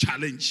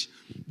challenge.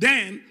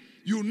 Then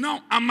you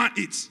now hammer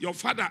it. Your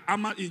father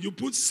hammer it. You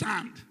put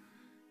sand.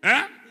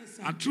 Yes,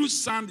 and through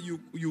sand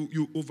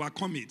you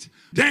overcome it.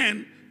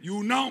 Then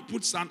you now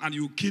put sand and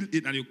you kill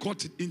it and you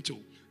cut it into.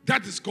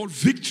 That is called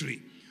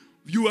victory.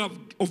 You are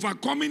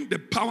overcoming the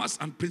powers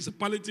and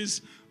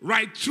principalities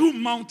right through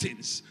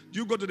mountains. Do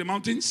you go to the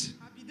mountains?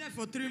 I've been there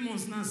for 3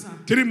 months now, sir.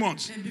 3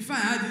 months. And before I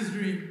had this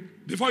dream.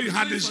 Before you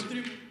had this. For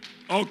 3 months.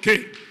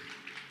 Okay.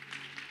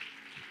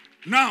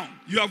 Now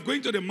you are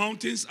going to the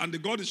mountains, and the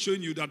God is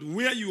showing you that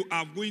where you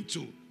are going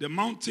to, the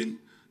mountain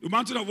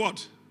of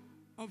what?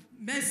 of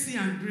mercy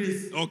and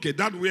grace. Okay,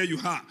 that's where you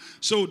are.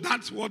 So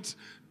that's what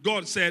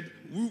God said.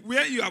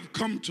 Where you have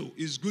come to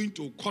is going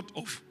to cut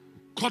off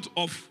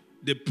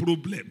the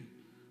problem.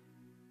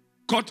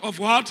 Cut off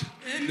what?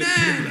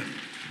 Amen.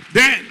 The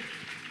problem.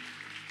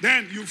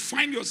 Then you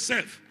find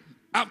yourself,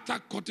 after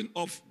cutting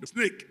off the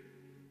snake,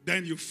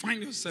 then you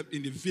find yourself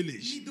in the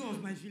village. Middle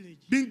of my village.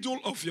 Middle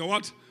of your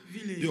what?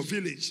 Village. Your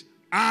village.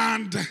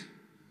 And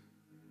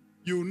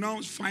you now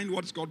find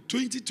what's called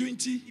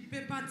 2020. The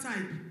paper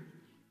type.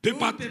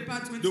 Paper, old paper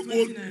 2029. the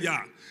old,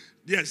 yeah.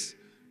 Yes.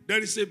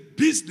 There is a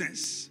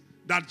business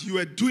that you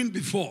were doing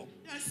before.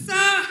 Yes,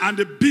 sir. And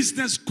the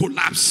business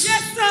collapsed.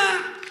 Yes,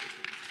 sir.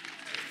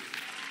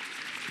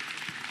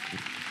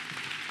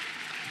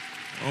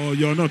 Oh,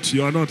 you're not.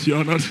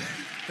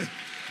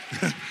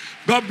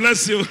 God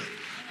bless you.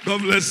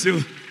 God bless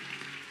you.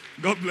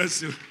 God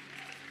bless you.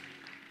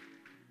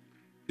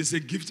 It's a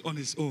gift on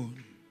its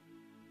own.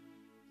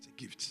 It's a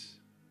gift.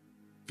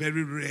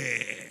 Very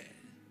rare.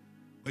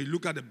 When you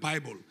look at the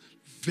Bible,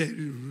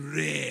 very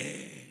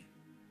rare.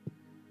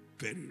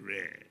 Very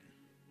rare.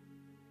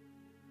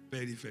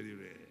 Very, very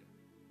rare.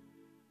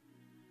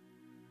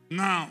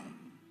 Now,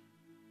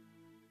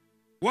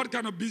 what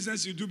kind of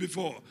business you do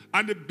before?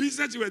 And the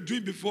business you were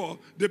doing before,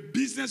 the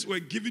business were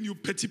giving you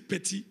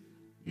petty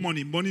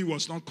money. Money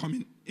was not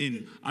coming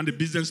in. And the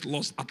business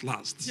lost at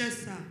last.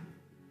 Yes, sir.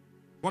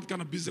 What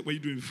kind of business were you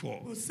doing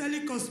before? I was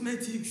selling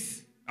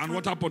cosmetics. And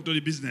what happened to the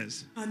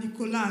business? And it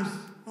collapsed.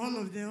 All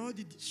of them, all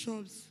the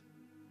shops.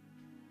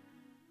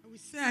 I will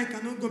say I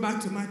cannot go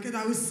back to market.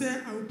 I will say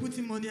I will put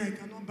in money I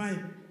cannot buy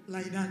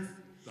like that.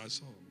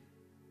 That's all.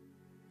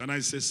 Can I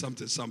say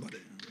something to somebody?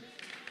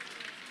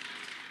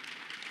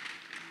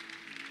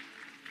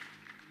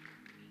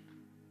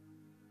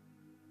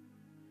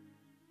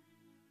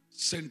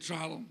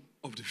 Central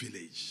of the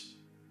village.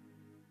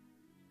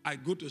 I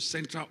go to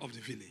central of the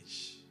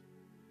village.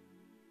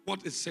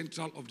 What is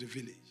central of the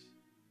village?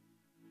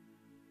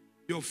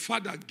 Your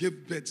father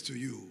gave birth to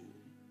you.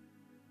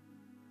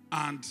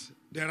 And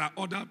there are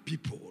other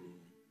people.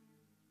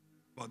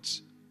 But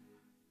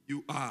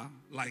you are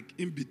like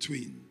in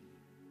between.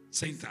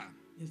 Center.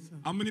 Yes, sir.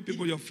 How many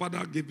people your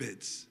father gave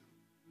birth?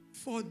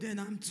 4, then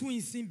I'm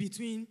twins in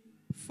between.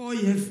 4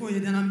 years,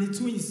 then I'm the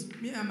twins.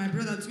 Me and my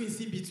brother twins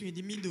in between,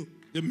 the middle.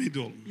 The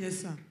middle. Yes,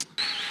 sir.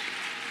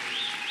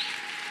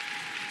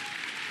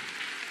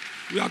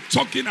 We are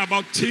talking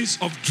about things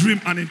of dream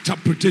and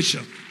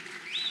interpretation.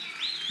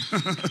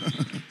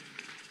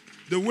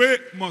 The way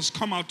must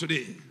come out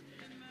today.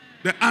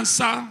 The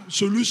answer,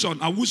 solution,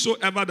 and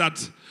whosoever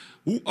that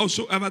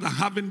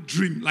having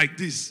dream like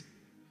this,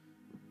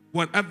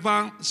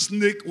 whatever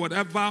snake,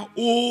 whatever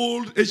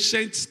old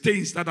ancient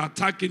things that are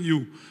attacking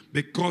you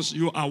because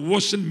you are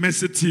watching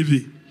Mercy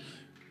TV.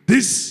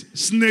 These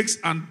snakes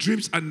and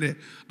dreams and they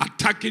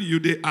attacking you,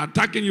 they are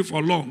attacking you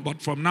for long,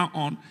 but from now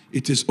on,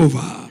 it is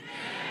over.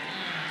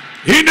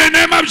 In the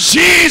name of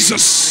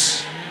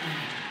Jesus.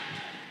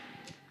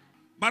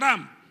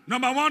 Madam,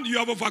 number one, you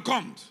have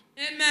overcome.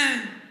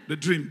 Amen. The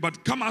dream.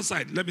 But come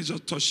outside. Let me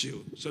just touch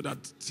you so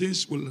that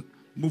things will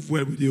move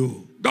well with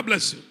you. God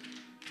bless you.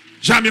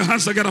 Jam your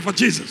hands together for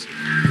Jesus.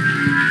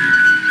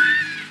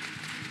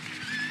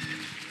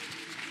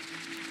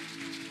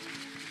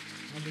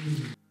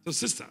 So,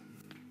 sister,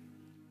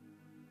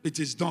 it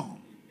is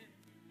done.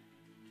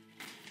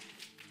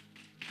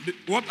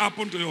 What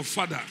happened to your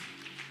father?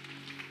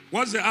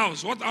 What's the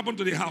house? What happened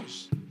to the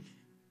house?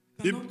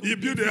 He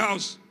built the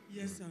house.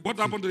 Yes, sir. What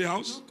happened to the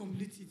house? Not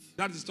complete it.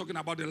 That is talking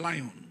about the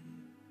lion.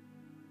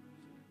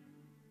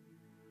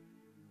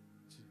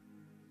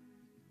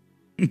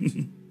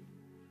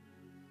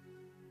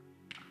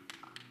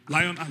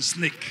 Lion and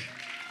snake.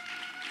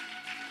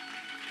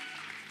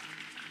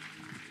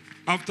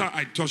 After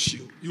I touch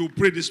you, you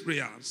pray this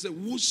prayer. Say,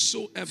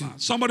 whosoever.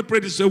 Somebody pray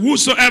this. Say,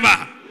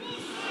 whosoever.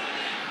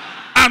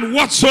 And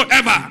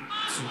whatsoever.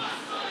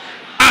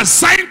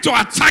 Assigned to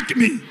attack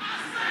me.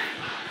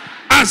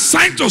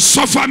 Assigned to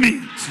suffer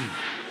me.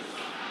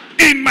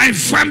 In my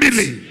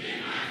family.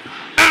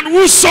 And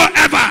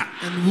whosoever.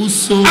 And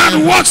whosoever.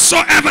 And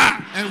whatsoever.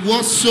 And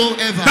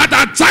whatsoever.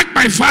 That attack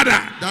my father.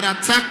 That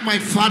attack my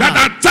father.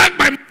 That attack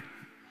my.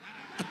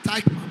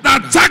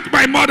 That attack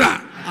my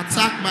mother.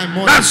 Attack my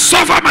mother. That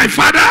suffer my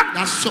father.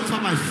 That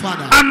suffer my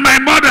father. And my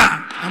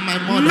mother. And my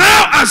mother.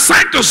 Now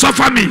assigned to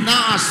suffer me.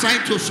 Now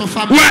assigned to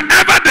suffer me.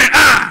 Wherever they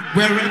are.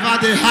 Wherever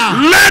they are.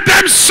 Let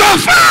them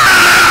suffer.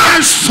 Let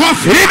them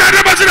suffer. In the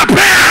name of Jesus.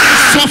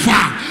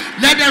 Suffer.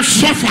 Let them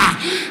suffer.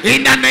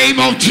 In the name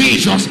of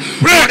Jesus.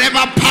 Pray.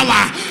 Whatever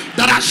power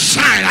that has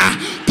shined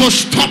to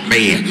stop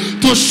me,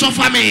 to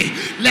suffer me,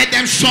 let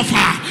them suffer.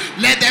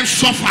 Let them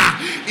suffer.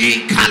 Let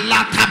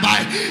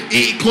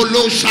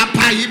them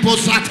suffer.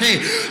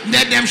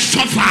 Let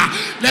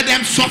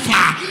them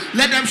suffer.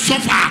 Let them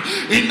suffer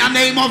in the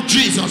name of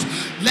Jesus.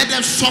 Let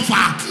them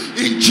suffer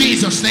in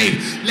Jesus' name.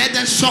 Let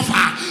them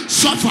suffer.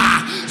 Suffer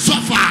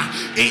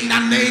in the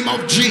name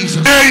of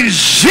Jesus. In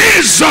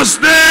Jesus'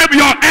 name,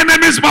 your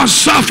enemies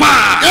must suffer.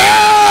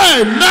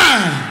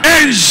 Amen.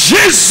 In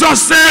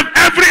Jesus' name,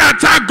 every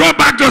attack go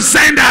back to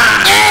sender.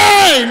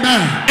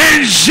 Amen.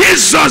 In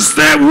Jesus'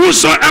 name,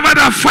 whosoever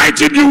that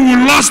fighting you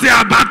will lose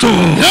their battle.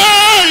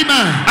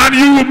 Amen. And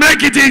you will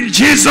make it in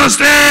Jesus'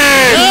 name.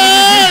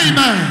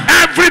 Amen.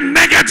 Every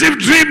negative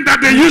dream that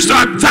they used to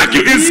attack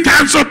you is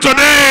cancelled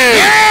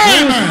today.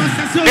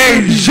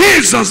 Amen. In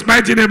Jesus'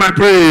 mighty name I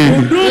pray.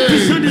 Au nom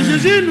puissant de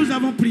Jésus, nous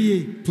avons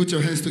prié. Put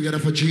your hands together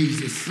for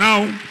Jesus.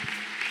 Now,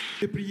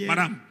 Prière.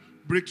 Madam,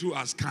 breakthrough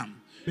has come.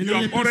 You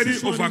Maintenant, have les already percées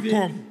sont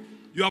overcome.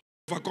 arrivées. You have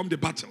overcome the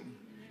battle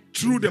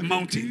through the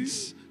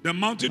mountains. The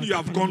mountain you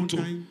have gone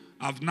to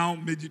have now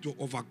made you to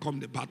overcome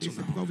the battle.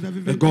 C'est pourquoi vous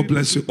avez May vaincu God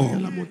bless you all.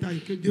 la montagne.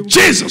 Que Dieu vous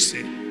Jesus'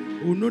 name.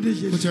 Au nom de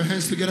Put Jésus. your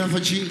hands together for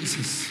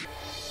Jesus.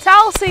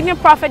 Tell Senior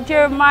Prophet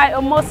Jeremiah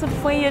Omosu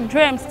for your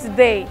dreams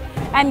today.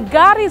 And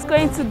God is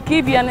going to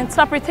give you an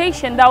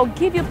interpretation that will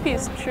give you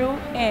peace through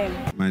Him.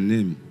 My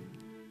name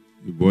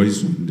is Boy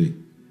Sunday.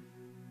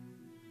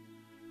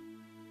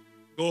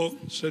 Go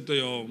straight to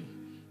your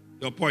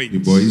point. The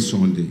boy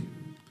Sunday.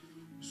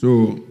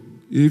 So,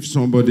 if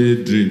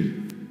somebody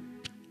dream,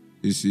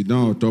 you sit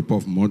down on top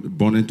of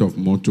bonnet of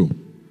motor.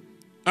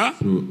 Huh?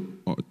 So,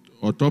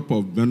 on top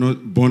of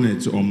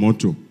bonnet or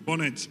motor.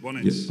 Bonnet.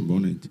 Yes,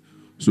 bonnet.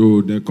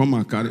 So they come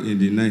and carry in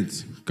the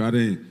night,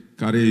 carry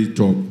it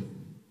up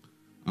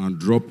and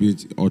drop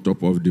it on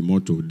top of the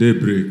motor. They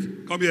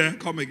break. Come here,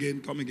 come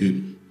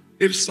again.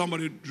 If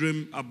somebody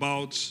dream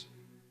about,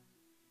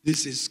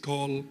 this is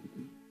called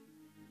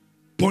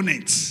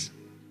bonnet,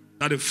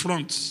 at the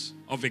front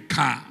of a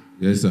car.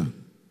 Yes, sir.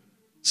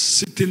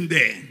 Sitting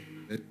there.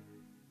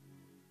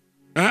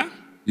 Huh?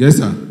 Yes,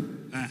 sir.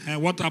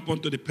 And what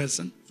happened to the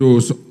person? So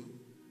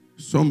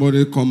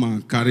somebody come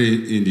and carry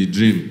it in the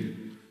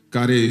dream.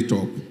 Carry it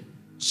up.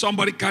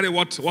 Somebody carry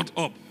what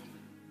up?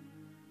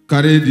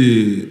 Carry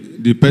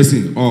the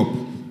person up.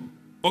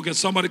 Okay,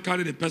 somebody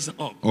carry the person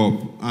up.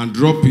 And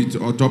drop it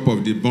on top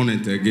of the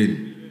bonnet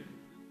again.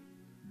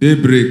 They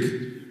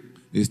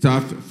break. They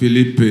start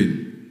feeling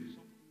pain.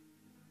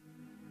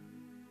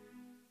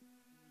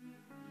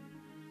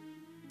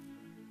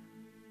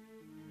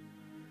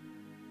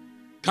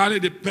 Carry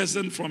the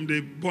person from the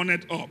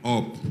bonnet up.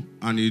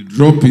 And he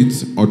drop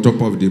it on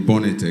top of the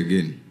bonnet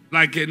again.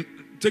 Like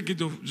take it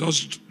to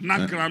just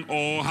knock around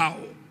or how?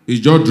 He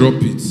just drop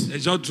it. They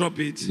just drop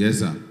it. Yes,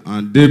 sir.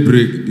 And they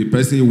break, the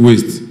person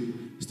waste.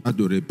 Start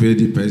to repair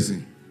the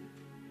person.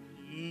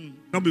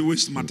 Don't be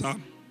waste matter.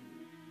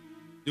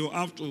 You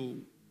have to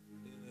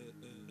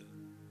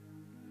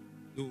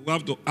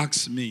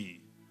ask me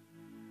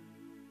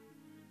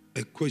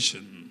a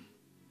question,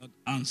 not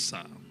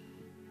answer.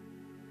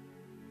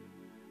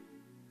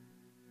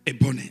 A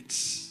bonnet.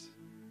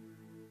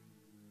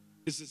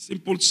 It's a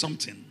simple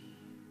something.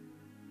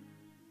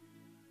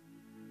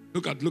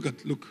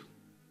 Look.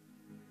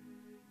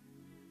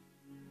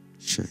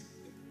 Sure.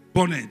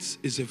 Bonnet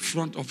is the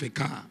front of a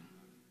car.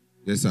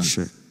 Yes, sir.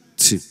 Sure.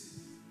 Two.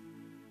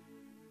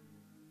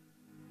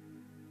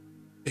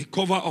 A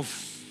cover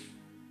of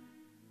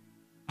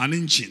an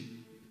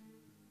engine.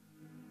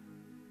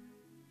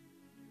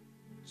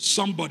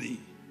 Somebody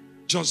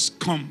just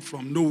come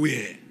from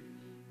nowhere.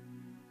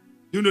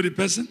 You know the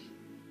person?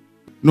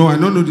 No, I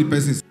don't know the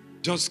person.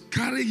 Just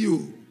carry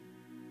you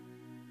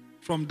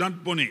from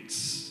that bonnet.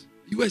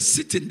 You were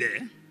sitting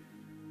there.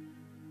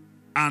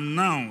 And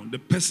now the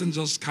person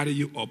just carry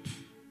you up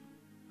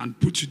and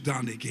put you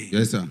down again.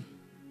 Yes, sir.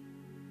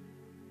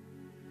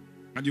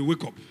 And you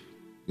wake up.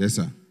 Yes,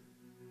 sir.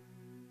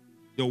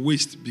 Your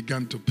waist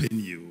began to pain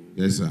you.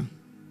 Yes, sir.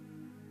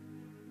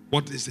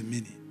 What is the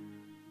meaning?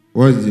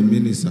 What is the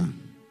meaning, sir?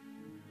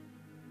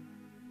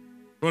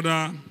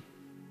 Brother,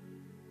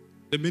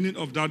 the meaning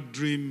of that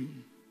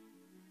dream,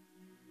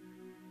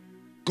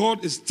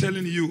 God is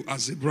telling you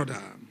as a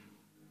brother,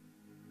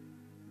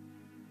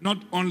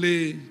 not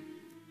only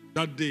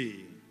that day,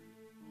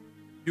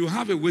 you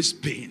have a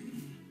waist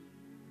pain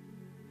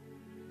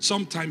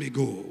some time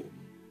ago.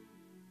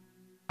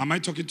 Am I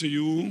talking to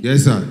you?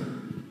 Yes, sir.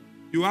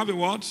 You have a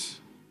what?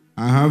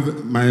 I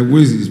have, my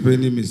waist is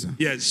paining me, sir.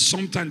 Yes,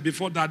 sometime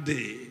before that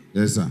day.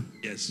 Yes, sir.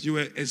 Yes, you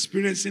were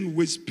experiencing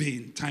waist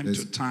pain time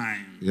to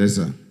time. Yes,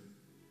 sir.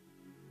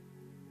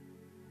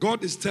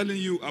 God is telling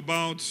you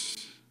about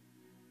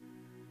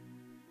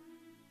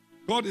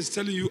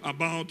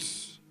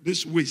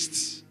this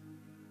waist.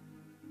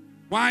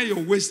 Why your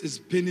waist is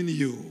paining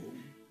you?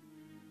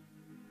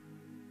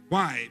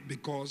 Why?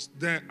 Because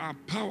there are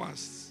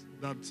powers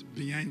that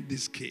behind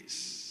this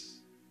case.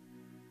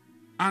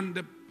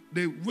 And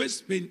the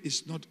waist pain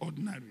is not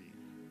ordinary.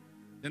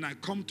 Then I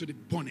come to the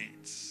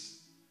bonnet.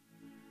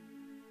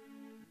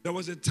 There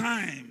was a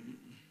time,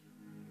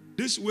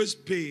 this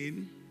waist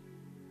pain,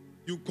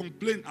 you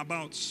complain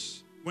about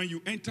when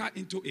you enter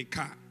into a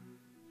car.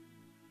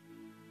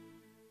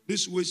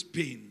 This waist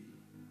pain,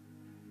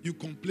 you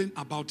complain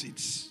about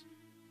it.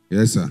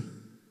 Yes, sir.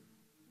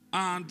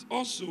 And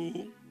also,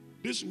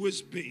 this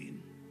waist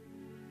pain,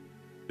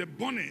 the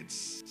bonnet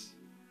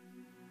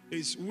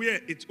is where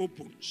it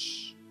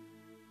opens.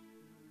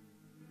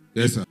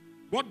 Yes, sir.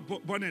 What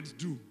bonnet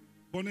do?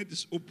 bonnet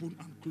is open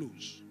and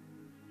closed.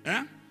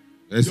 Eh?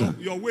 Yes, sir.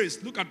 Your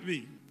waist, look at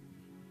me.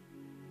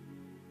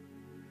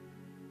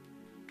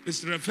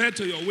 It's referred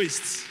to your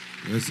waist.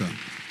 Yes, sir.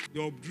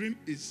 Your dream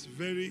is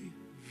very,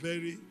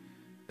 very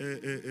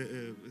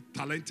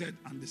talented,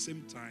 and at the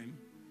same time,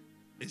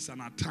 it's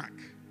an attack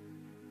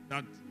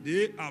that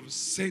they have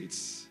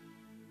sent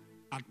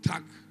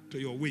attack to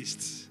your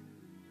waist.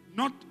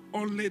 Not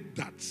only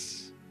that,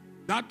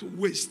 that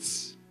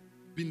waist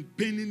been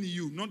paining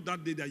you, not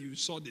that day that you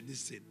saw the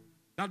distance.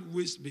 That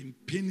waist been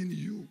paining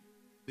you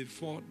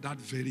before that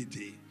very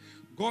day.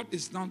 God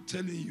is now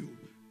telling you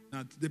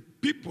that there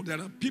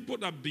are people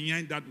that are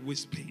behind that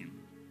waist pain.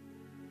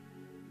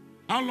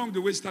 How long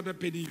the waist started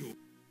paining you?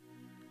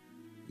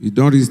 It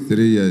don't reach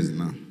 3 years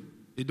now.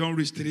 It don't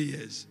reach 3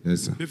 years.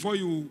 Yes, sir. Before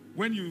you,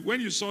 when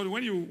you saw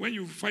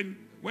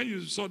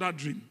that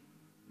dream.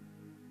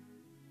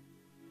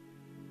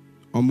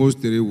 Almost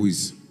 3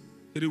 weeks.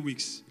 3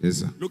 weeks. Yes,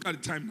 sir. Look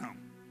at the time now.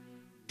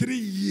 3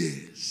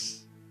 years.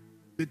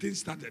 The thing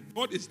started.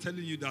 God is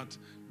telling you that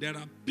there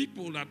are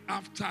people that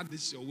after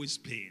this your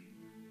waist pain,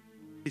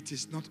 it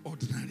is not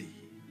ordinary.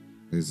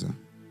 Yes, sir.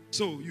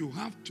 So you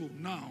have to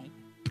now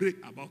pray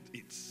about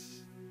it.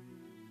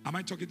 Am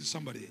I talking to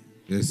somebody?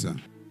 Yes, sir.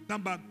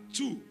 Number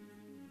 2,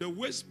 the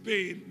waist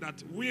pain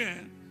that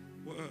where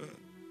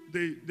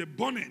the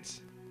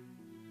bonnet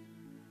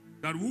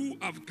that who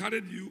have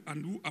carried you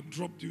and who have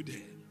dropped you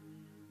there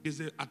is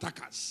the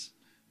attackers.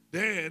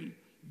 Then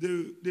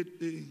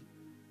the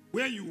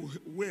where you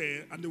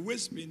were and the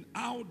waist pain,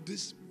 how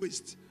this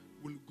waist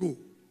will go,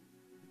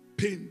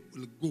 pain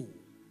will go.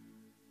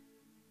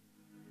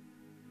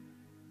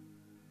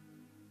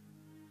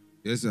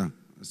 Yes, sir.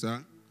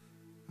 Sir,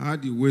 how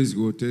the ways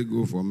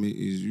go for me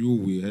is you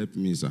will help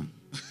me, sir.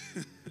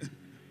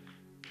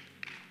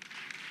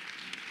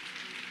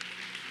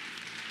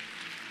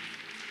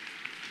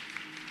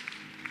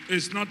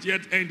 It's not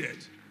yet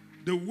ended.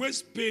 The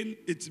waist pain,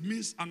 it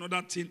means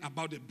another thing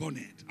about the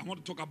bonnet. I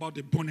want to talk about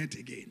the bonnet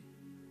again.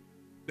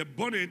 The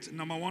bonnet,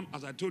 number 1,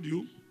 as I told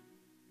you,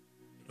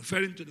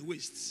 referring to the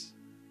waist.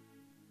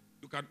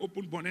 You can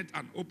open bonnet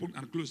and open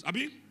and close.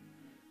 Abi?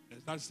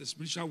 Yes, that's the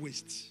spiritual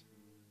waist.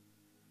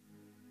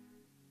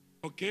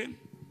 Okay?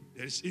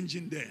 There is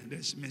engine there. There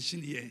is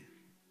machine here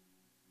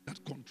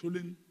that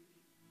controlling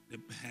the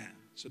hair.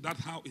 So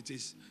that's how it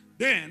is.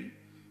 Then,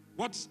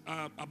 what's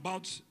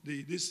about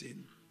this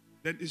thing?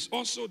 Then it's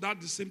also that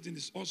the same thing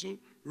is also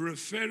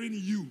referring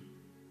you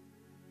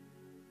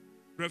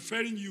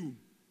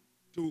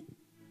to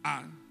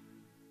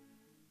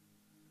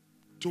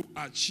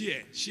a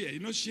chair. Chair, you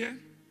know chair?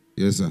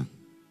 Yes, sir.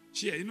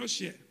 Chair, you know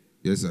chair?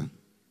 Yes, sir.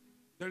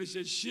 There is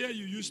a chair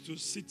you used to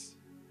sit.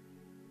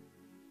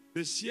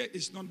 The chair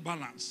is not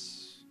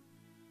balanced.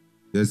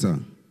 Yes, sir.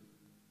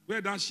 Where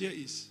that chair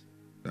is?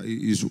 That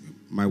is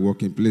my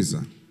working place,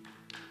 sir.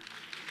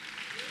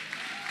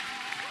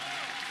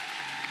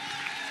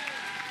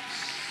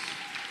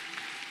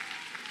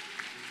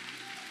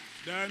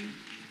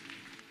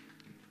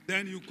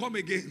 Then you come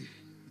again.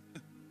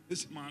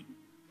 This man.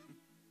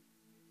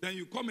 Then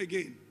you come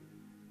again.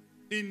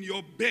 In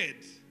your bed.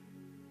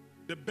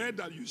 The bed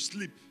that you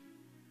sleep.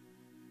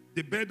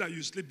 The bed that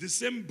you sleep. The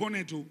same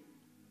bonnet.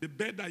 The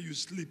bed that you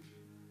sleep.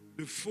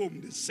 The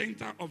foam. The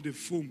center of the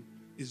foam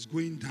is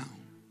going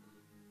down.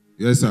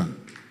 Yes, sir.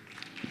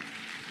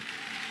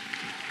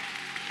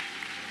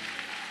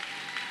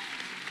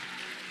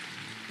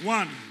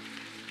 One.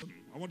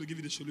 I want to give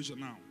you the solution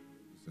now.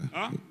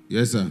 Huh?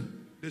 Yes, sir.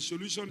 The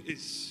solution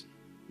is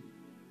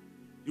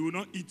you will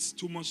not eat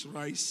too much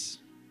rice.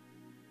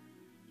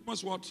 Too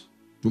much what?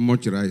 Too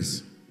much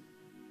rice.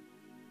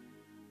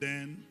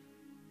 Then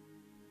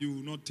you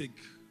will not take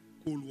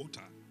cold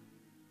water.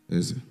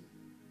 Yes, sir.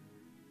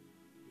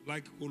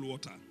 Like cold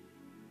water.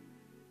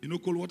 You know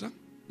cold water?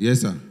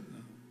 Yes, sir.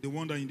 The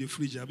one that in the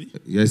fridge, Abby?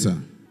 Yes, sir.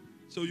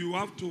 So you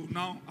have to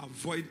now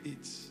avoid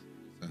it.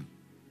 Sir.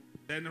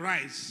 Then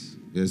rice.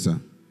 Yes, sir.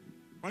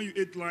 When you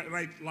ate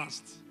right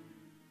last?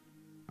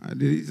 I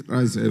eat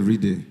rice every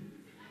day.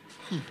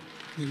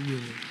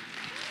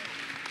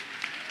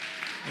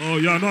 Oh,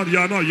 you're not.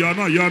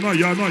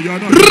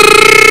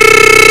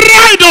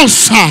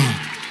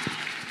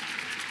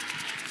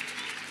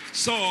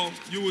 So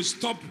you will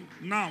stop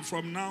now.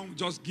 From now,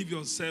 just give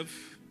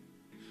yourself.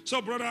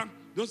 So, brother,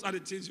 those are the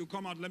things you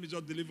come out. Let me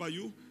just deliver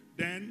you.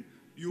 Then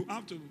you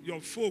have to,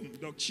 your foam,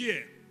 the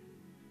chair.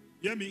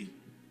 Hear me?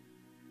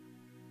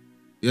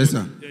 Yes,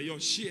 sir. Yeah, your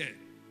chair.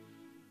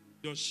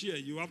 Your chair,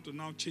 you have to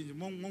now change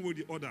one way or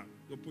the other.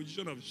 Your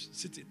position of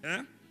sitting.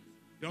 Eh?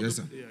 Yes,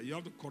 sir. Yeah, you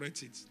have to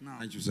correct it now.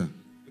 Thank you, sir.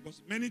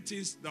 Because many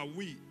things that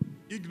we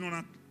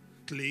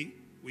ignorantly,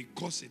 we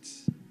cause it.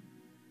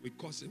 We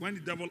cause it. When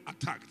the devil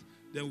attacked,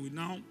 then we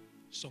now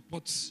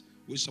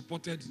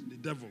supported the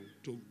devil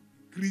to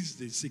increase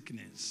the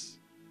sickness.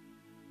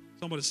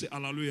 Somebody say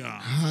hallelujah.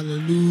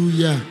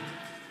 Hallelujah.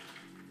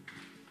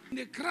 In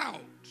the crowd,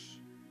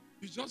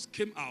 you just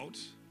came out.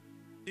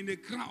 In the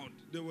crowd,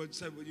 they would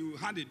say, you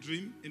had a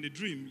dream. In the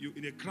dream, you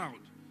in a crowd.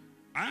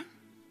 Huh?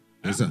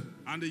 Yes, sir.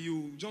 And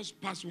you just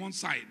passed one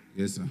side.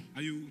 Yes, sir.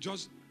 And you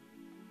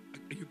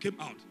came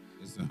out.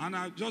 Yes, sir. And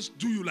I just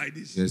do you like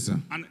this. Yes, sir.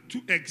 And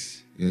 2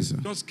 eggs. Yes, sir.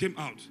 Just came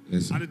out.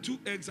 Yes, sir. And the 2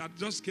 eggs that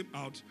just came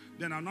out,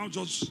 then I now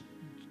just...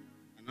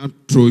 And I'll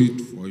throw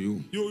it for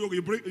you.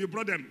 You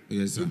brought them.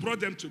 Yes, sir. You brought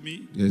them to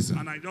me. Yes, sir.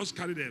 And I just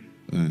carried them.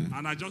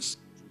 And I just...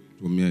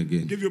 To me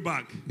again. Give you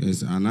back.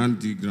 Yes, and I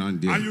dig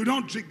ground there. And you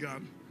don't dig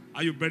ground.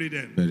 And you bury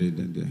them. Bury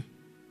them there.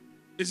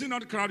 Is it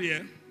not crowd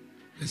here?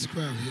 It's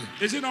crowd here.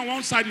 Is it on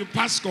one side you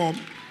pass come?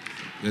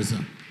 Yes, sir.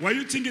 Were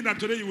you thinking that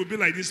today you would be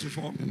like this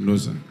before? No,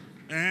 sir.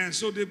 And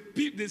so the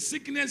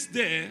sickness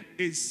there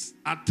is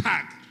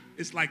attack.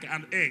 It's like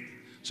an egg.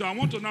 So I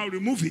want to now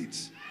remove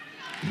it.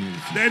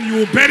 Then you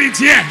will bury it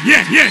here.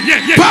 Yeah.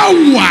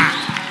 Power.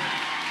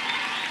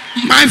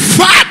 My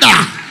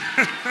Father.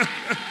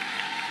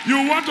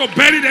 You want to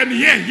bury them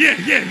here.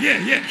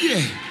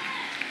 Yeah.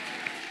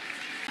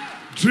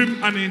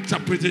 Dream and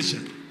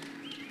interpretation.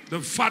 The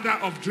father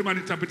of dream and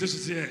interpretation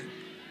is here.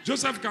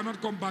 Joseph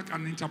cannot come back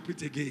and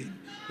interpret again.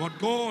 But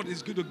God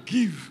is going to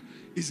give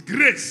His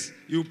grace.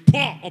 You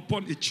pour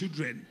upon the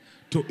children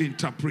to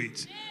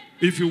interpret.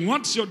 If you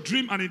want your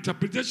dream and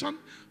interpretation,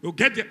 you'll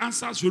get the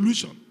answer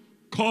solution.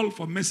 Call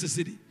for Mercy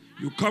City.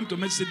 You come to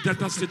Mercy City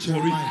Delta State for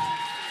it.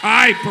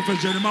 I, Prophet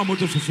Jeremiah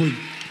Motofufu,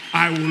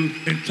 I will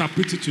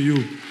interpret it to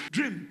you.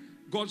 Dream,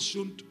 God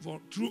shown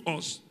through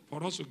us,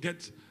 for us to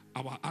get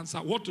our answer,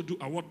 what to do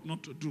and what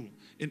not to do,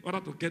 in order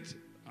to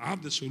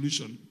have the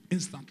solution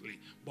instantly.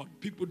 But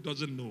people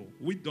doesn't know.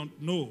 We don't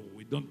know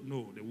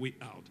the way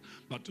out.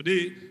 But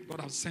today,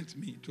 God has sent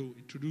me to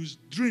introduce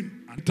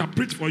dream and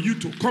interpret for you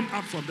to come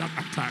out from that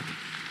attack.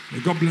 May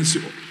God bless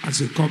you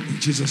as you come in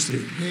Jesus'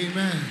 name.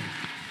 Amen.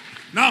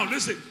 Now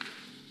listen.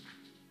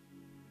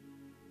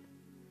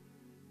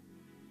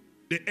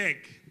 The egg.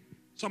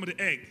 Some of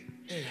the egg.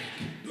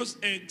 Those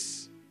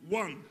eggs,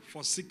 one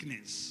for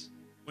sickness.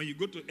 When you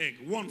go to egg,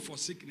 one for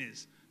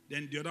sickness.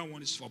 Then the other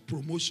one is for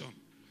promotion.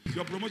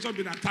 Your promotion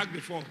been attacked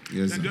before.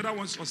 Yes, then sir. the other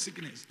one is for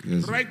sickness.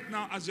 Yes, right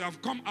now, as you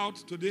have come out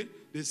today,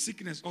 the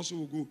sickness also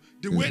will go.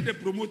 The way they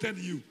promoted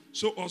you,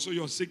 so also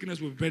your sickness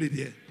will be buried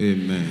here.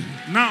 Amen.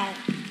 Now,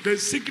 the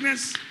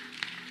sickness,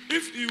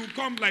 if you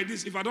come like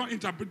this, if I don't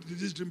interpret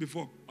this dream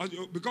before,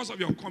 because of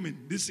your coming,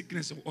 this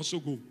sickness will also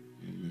go.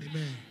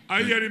 Amen. Are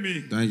you hearing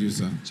me? Thank you,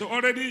 sir. So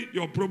already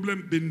your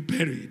problem been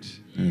buried.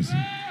 Yes,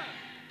 sir.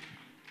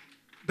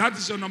 That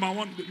is your number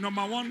one. The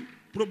number one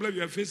problem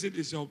you are facing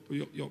is your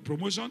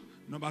promotion.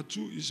 Number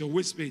 2 is your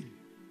waist pain.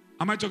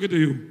 Am I talking to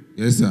you?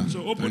 Yes, sir.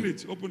 So open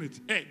it.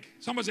 Egg.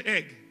 Somebody say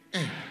egg.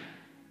 Egg.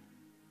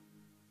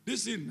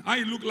 This thing, how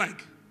it look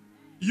like?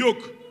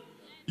 Yolk.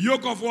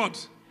 Yolk of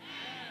what?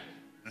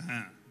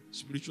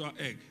 Spiritual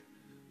egg.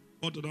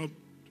 Want to know?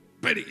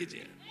 Bury it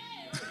here.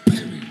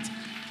 Bury it.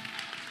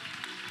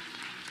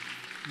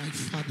 My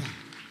Father.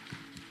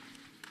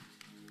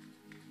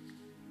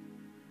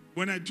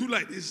 When I do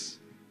like this,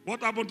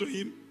 what happened to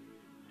him?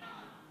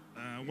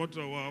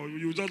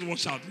 You just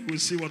watch out. You will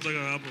see what's going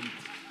to happen.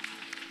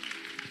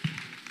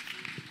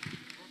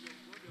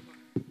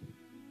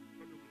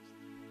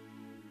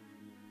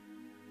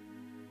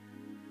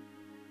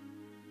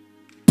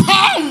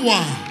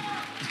 Power.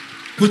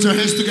 Put your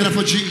hands together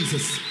for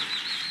Jesus.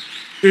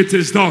 It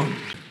is done.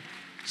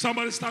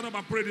 Somebody stand up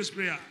and pray this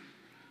prayer.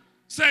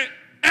 Say,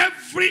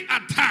 every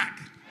attack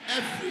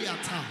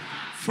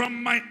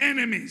from my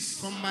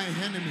enemies,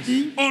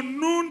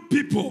 unknown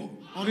people,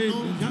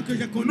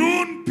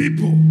 known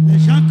people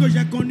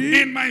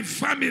in my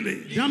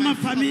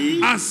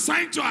family,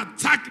 assigned to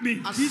attack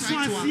me,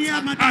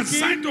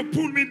 assigned to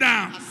pull me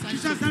down.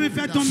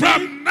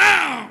 From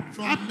now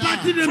on,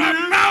 let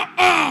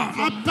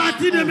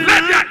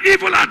their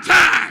evil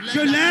attack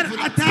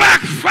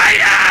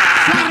backfire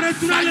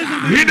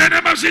in the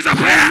name of Jesus.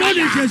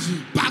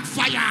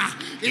 Backfire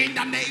in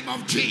the name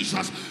of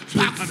Jesus.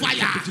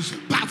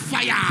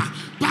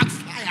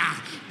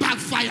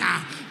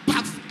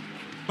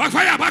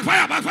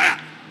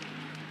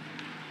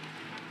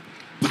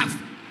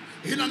 Backfire.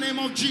 In the name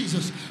of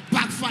Jesus.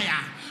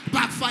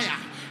 Backfire.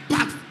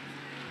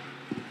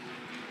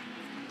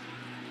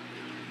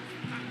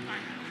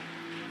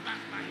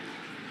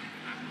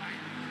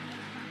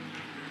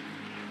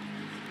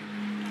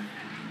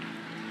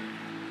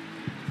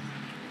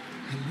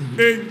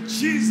 In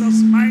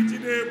Jesus' mighty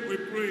name we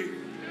pray.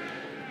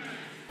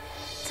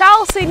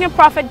 Tell Senior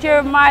Prophet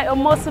Jeremiah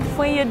Omosu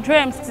for your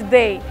dreams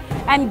today.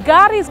 And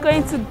God is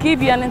going to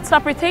give you an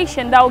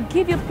interpretation that will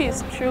give you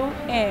peace through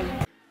Him.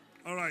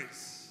 All right.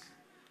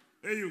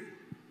 Hey, you.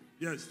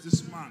 Yes,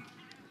 this man.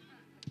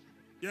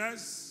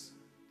 Yes.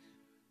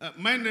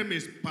 My name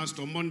is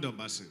Pastor Mondo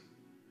Basin.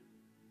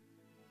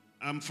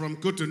 I'm from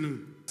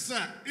Cotonou.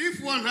 Sir,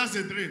 if one has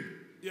a dream,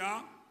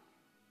 yeah,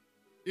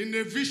 in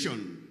a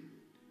vision,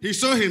 he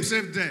saw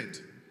himself dead.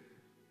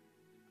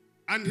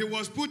 And he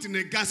was put in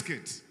a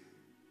gasket.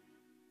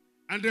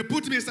 And they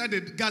put him inside the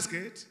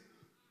gasket,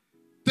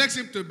 takes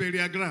him to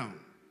burial ground.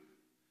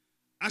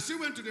 As he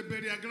went to the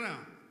burial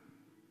ground,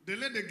 they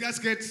laid the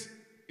gasket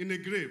in a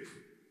grave.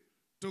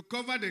 To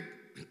cover the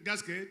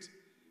gasket,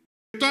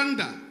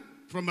 thunder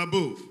from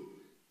above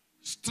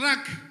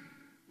struck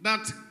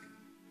that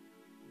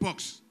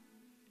box,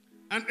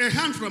 and a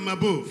hand from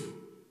above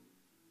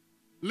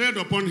laid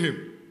upon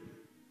him.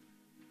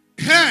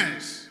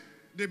 Hairs,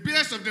 the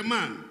beards of the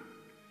man,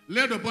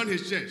 laid upon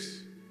his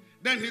chest.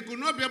 Then he could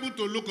not be able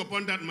to look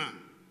upon that man.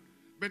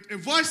 But a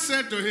voice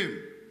said to him,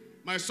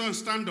 my son,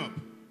 stand up.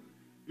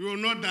 You will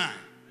not die.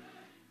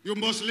 You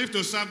must live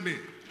to serve me.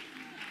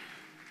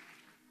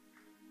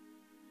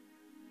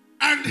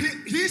 And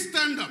he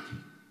stand up.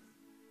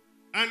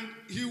 And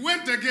he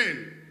went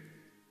again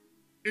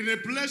in a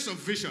place of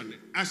vision.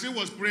 As he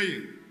was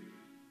praying,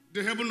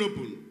 the heaven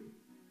opened.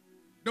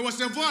 There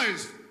was a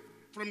voice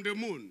from the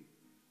moon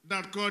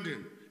that called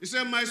him. He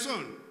said, my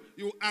son,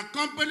 you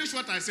accomplish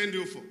what I sent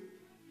you for.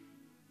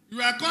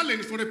 You are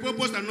calling for a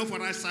purpose and not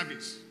for our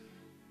service.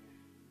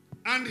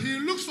 And he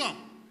looks up.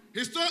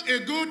 He saw a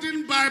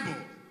golden Bible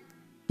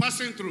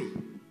passing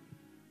through.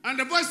 And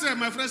the voice said,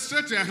 my friend,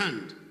 stretch your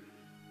hand.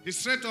 He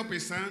stretched up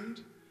his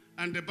hand,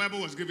 and the Bible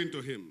was given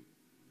to him,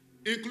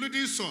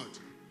 including sword.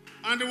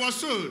 And it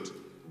was told,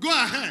 go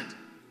ahead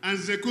and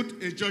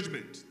execute a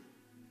judgment.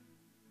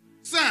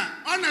 Sir,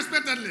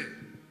 unexpectedly,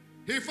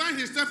 he found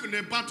himself in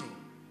a battle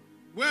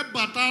where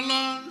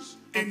battalions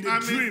in the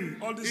dream.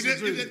 All this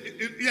is a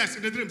dream. Yes,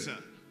 in the dream, sir.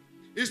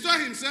 He saw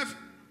himself,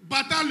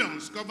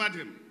 battalions covered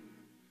him.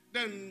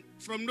 Then,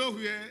 from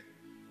nowhere,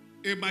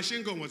 a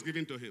machine gun was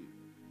given to him.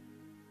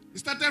 He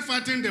started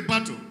fighting the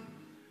battle.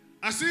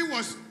 As he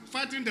was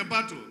fighting the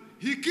battle,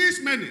 he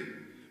killed many,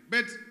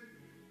 but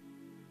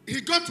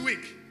he got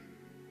weak.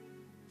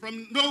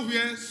 From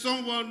nowhere,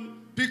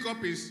 someone picked up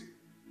his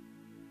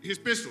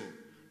pistol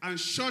and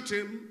shot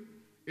him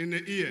in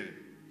the ear.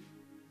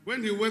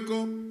 When he woke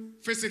up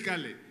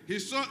physically, he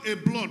saw a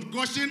blood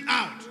gushing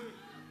out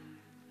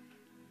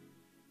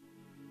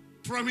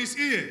from his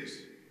ears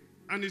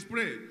and his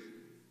brain.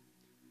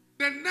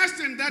 The next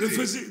thing that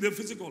the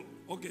physical.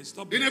 Okay,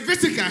 stop. In the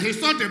physical, he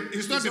saw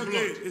the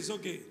blood. It's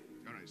okay.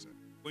 All right, sir.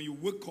 When you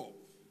wake up,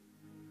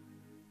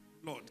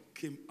 blood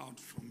came out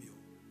from you.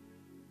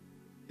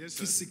 Yes,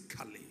 sir.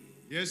 Physically.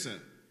 Yes, sir.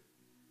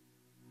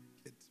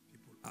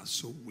 People are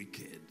so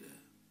wicked.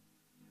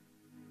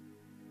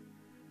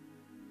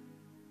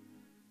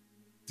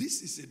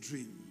 This is a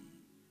dream.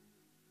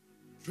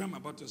 Dream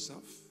about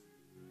yourself.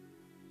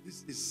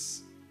 This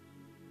is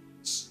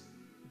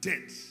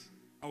dead.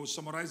 I will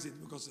summarize it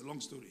because it's a long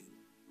story.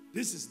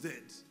 This is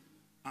dead.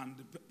 And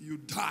you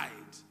died.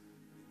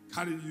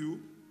 Carried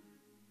you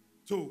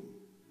to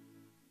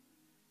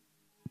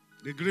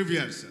the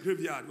graveyard, sir.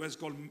 Graveyard, where it's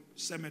called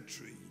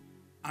cemetery.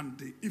 And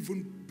they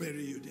even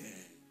bury you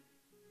there.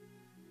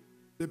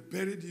 They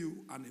buried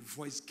you and a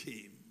voice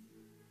came.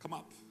 Come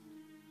up.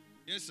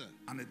 Yes, sir.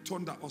 And a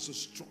thunder also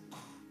struck.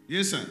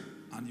 Yes, sir.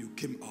 And you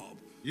came up.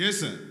 Yes,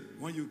 sir.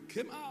 When you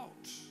came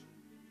out,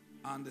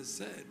 and they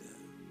said,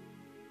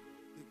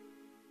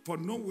 for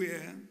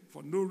nowhere,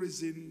 for no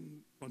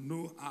reason, for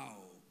no how,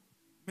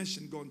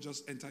 machine gun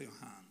just enter your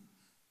hand.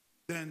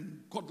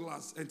 Then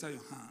cutlass enter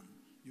your hand.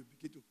 You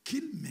begin to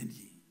kill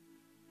many.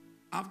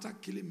 After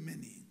killing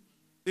many,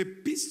 a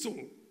pistol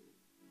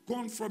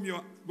gone from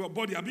your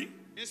body, Abi?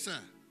 Yes, sir.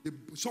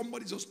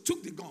 Somebody just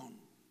took the gun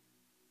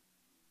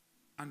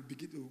and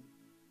begin to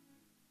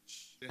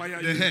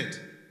fire the head.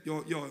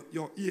 Your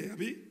ear,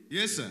 Abi?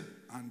 Yes, sir.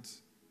 And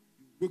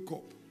you wake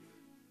up.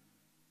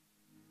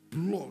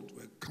 Blood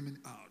were coming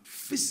out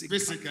physically.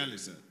 Physically,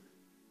 sir.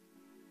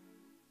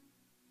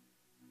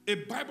 A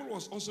Bible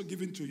was also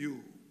given to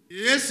you.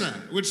 Yes, sir.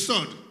 With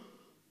sword.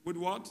 With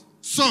what?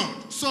 Sword.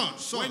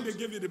 When they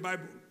gave you the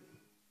Bible.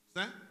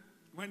 Sir?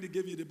 When they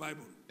gave you the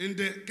Bible. In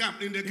the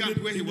camp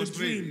where he was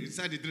praying.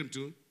 Inside the dream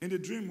too. In the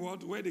dream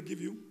what? Where they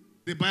give you?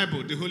 The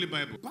Bible, the Holy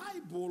Bible.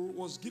 Bible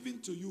was given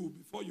to you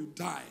before you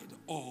died.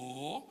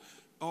 Or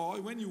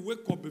when you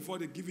wake up before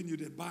they're giving you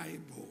the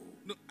Bible.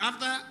 No,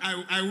 after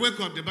I wake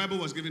up, the Bible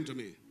was given to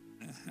me.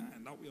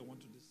 Now we want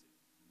to listen.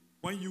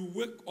 When you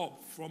wake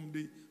up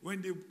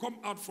when they come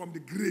out from the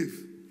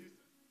grave,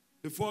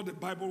 before the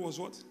Bible was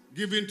what?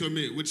 Given to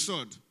me with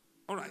sword.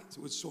 All right,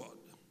 with sword.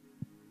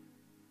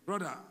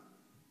 Brother,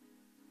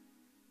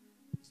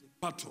 it's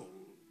a battle.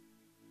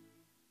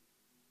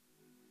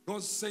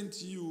 God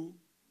sent you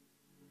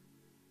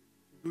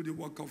to do the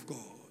work of God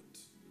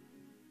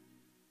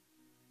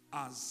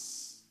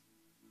as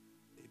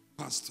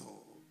a pastor,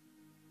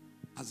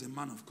 as a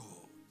man of God.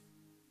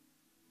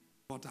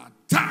 But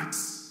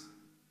attacks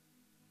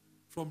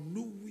from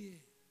nowhere,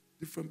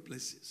 different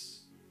places.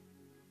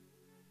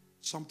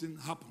 Something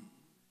happened.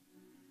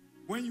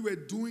 When you were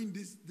doing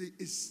this, the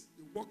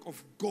work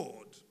of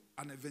God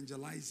and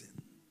evangelizing,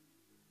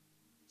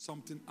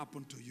 something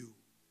happened to you.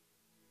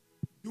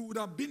 You would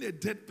have been a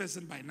dead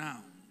person by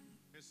now.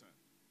 Yes, sir.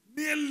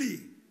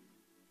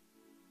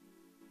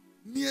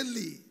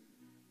 Nearly.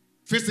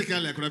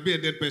 Physically, I could have been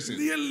a dead person.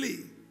 Nearly.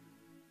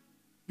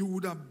 You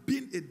would have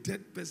been a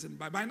dead person.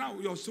 By now,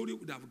 your story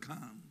would have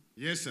come.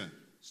 Yes, sir.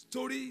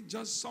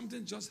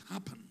 Something just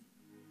happened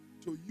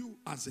to you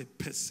as a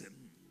person.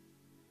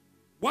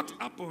 What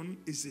happened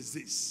is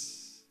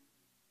this.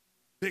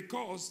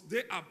 Because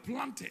they are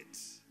planted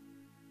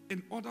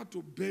in order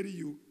to bury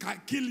you,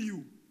 kill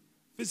you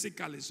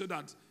physically, so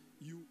that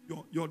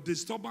your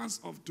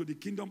disturbance to the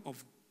kingdom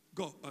of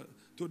God,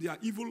 to their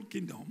evil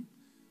kingdom,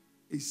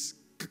 is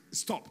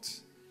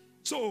stopped.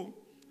 So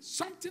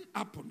something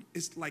happened.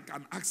 It's like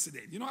an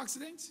accident. You know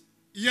accident?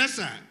 Yes,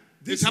 sir.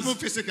 It happened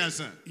physical,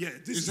 sir. Yeah,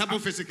 it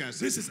happened physical,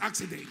 sir. This is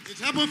accident. It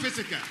happened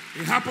physical.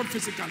 It happened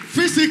physically.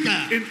 Physical.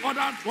 In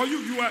order for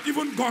you were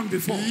even gone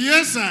before.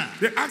 Yes, sir.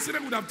 The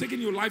accident would have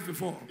taken your life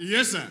before.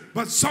 Yes, sir.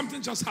 But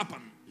something just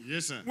happened.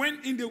 Yes, sir.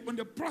 When in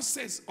the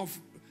process of,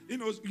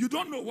 you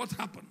don't know what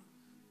happened.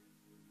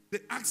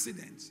 The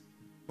accident,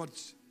 but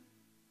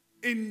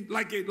in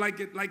like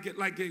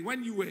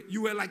when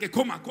you were like a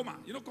coma.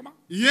 You know coma?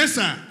 Yes,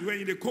 sir. You were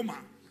in a coma.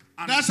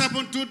 That's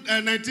happened to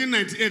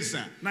 1998,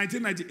 sir.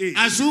 1998.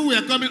 As we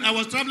were coming, I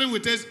was traveling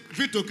with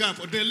Vito Car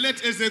for the late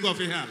Ezeg of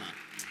Ihala.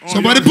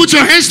 Somebody put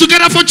your hands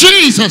together for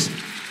Jesus.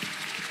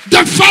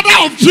 The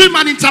father of dream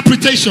and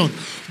interpretation.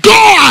 Go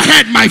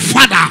ahead, my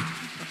father.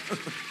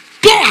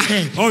 Go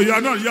ahead. Oh, you are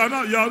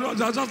not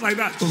just like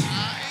that.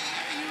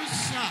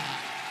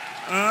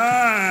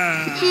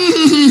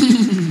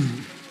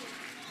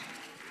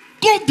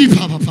 Go deeper,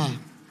 Papa.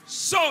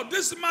 So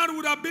this man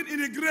would have been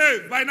in the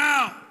grave by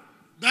now.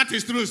 That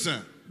is true,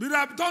 sir. We would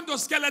have turned to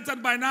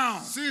skeleton by now.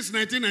 Since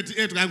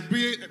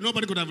 1998,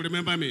 nobody could have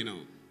remembered me now.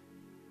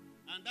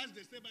 And that's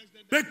the step by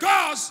step.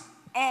 Because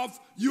of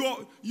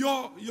you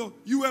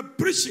were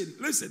preaching.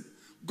 Listen,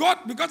 God,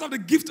 because of the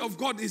gift of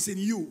God is in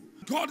you.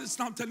 God is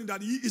now telling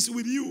that He is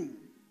with you.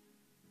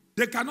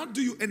 They cannot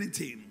do you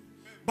anything.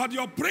 But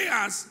your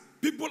prayers,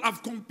 people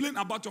have complained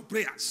about your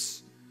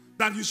prayers.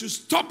 That you should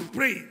stop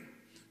praying.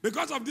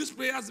 Because of these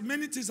prayers,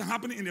 many things are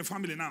happening in the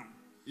family now.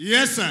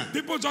 Yes, sir.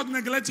 People just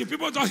neglect you.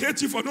 People just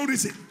hate you for no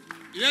reason.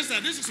 Yes, sir.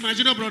 This is my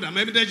junior brother.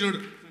 Maybe the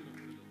junior.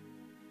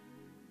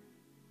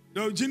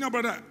 Your junior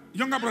brother,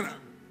 younger brother.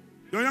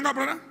 Your younger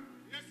brother?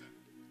 Yes,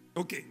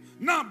 sir. Okay.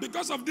 Now,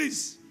 because of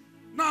this,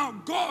 now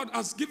God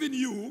has given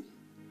you,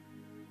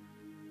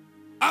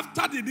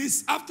 after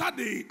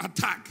the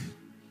attack,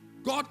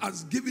 God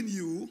has given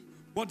you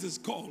what is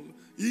called,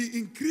 He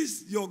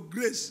increased your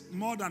grace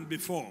more than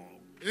before.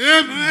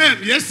 Amen.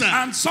 Yes, sir.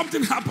 And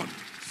something happened.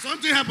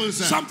 Something happened,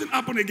 sir. Something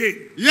happened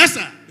again. Yes,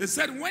 sir. They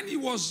said when he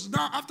was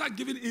now, after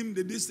giving him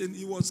the distance,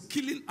 he was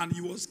killing and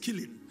he was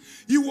killing.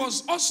 He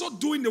was also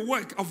doing the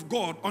work of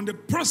God on the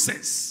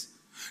process.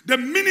 The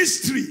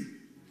ministry,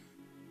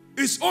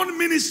 his own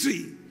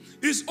ministry,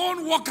 his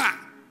own worker,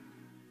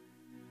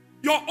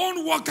 your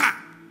own worker,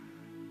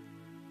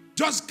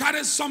 just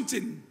carry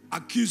something,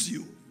 accuse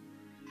you.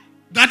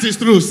 That is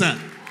true, sir.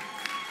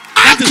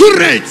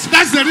 Accurate.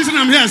 That's the reason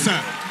I'm here,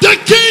 sir. The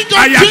king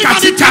of dream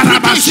and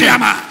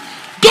interpretation.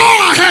 Go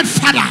ahead,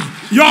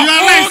 Father. You are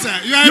right, sir.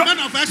 You are a man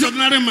of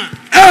extraordinary man.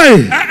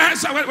 Hey.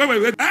 Sir,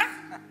 wait.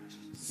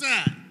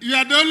 Sir, you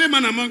are the only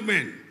man among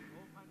men.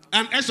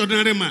 An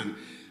extraordinary man.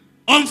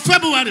 On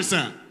February,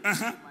 sir,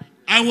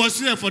 I was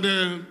here for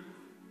the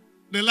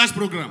last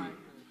program.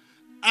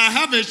 I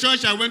have a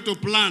church I went to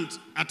plant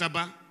at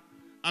Aba,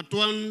 at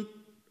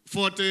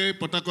 140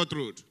 Port Harcourt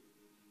Road.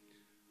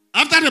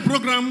 After the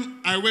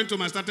program, I went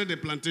home and started the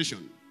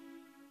plantation.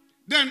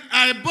 Then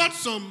I bought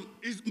some,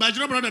 it's my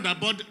junior brother that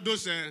bought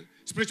those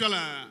spiritual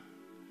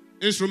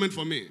instruments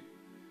for me.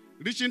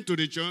 Reaching to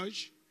the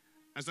church,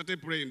 I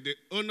started praying. The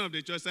owner of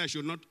the church said I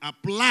should not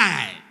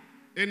apply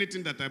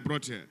anything that I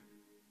brought here.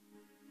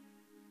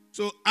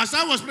 So as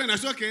I was praying, I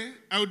said, okay,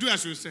 I will do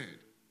as you said.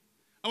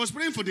 I was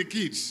praying for the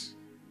kids.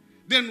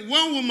 Then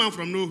one woman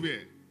from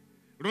nowhere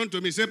ran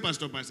to me, said,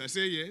 Pastor, I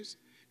said, yes.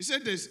 He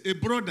said, there's a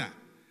brother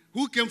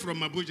who came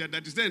from Abuja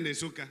that is there in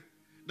Esoka,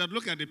 that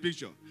look at the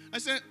picture. I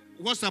said,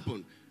 what's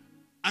happened?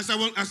 As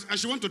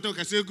she want to talk,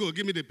 I said, go,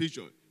 give me the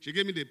picture. She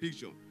gave me the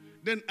picture.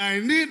 Then I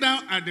kneel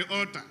down at the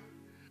altar,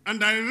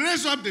 and I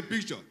raise up the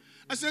picture.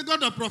 I said,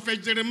 God of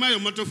Prophet Jeremiah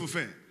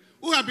Omotofufe,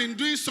 who have been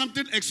doing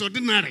something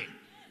extraordinary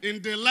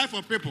in the life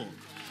of people.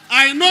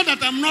 I know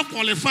that I'm not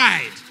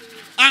qualified.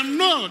 I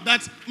know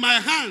that my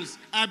hands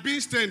are being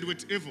stained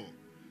with evil.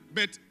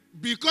 But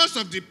because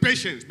of the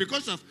patience,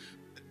 because of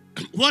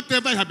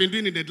whatever I have been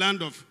doing in the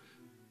land of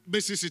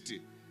Basic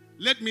City,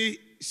 let me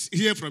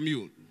hear from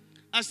you.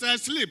 As I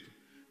sleep,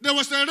 there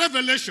was a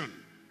revelation.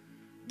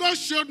 God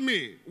showed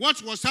me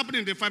what was happening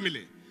in the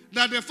family.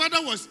 That the father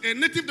was a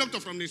native doctor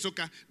from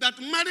Nisoka that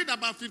married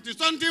about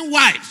 50-something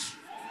wives.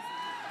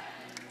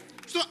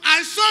 So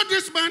I saw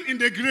this man in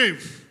the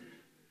grave.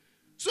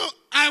 So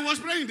I was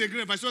praying in the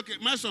grave. I said, okay,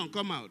 my son,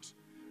 come out.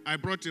 I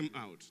brought him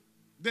out.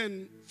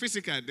 Then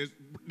physically,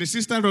 the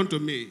sister ran to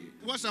me.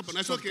 What's happened?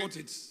 I said,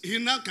 okay, he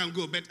now can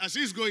go. But as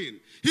he's going,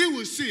 he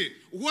will see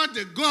what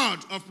the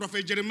God of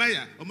Prophet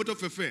Jeremiah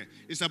Omotofefe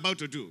is about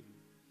to do.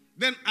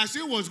 Then as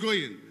he was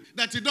going,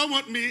 that he don't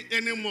want me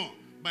anymore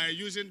by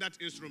using that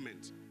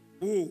instrument.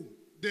 Oh,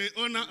 the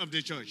owner of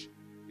the church.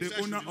 The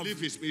owner of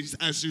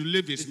as you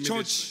leave his church.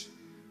 ministry.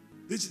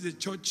 This is the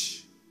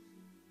church.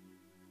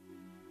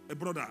 A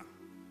brother.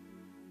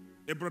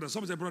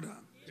 Some say brother.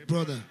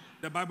 Brother.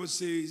 The Bible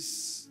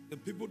says the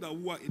people that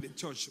who are in the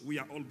church, we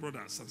are all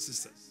brothers and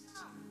sisters.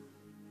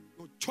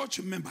 Your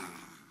church member,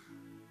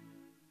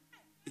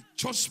 a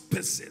church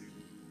person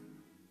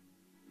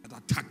that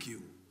attack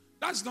you.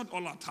 That's not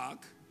all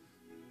attack.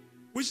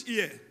 Which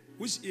ear?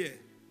 Which ear?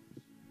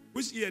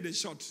 Which ear they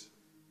shot?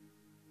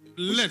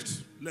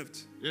 Left.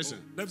 Left. Yes, sir.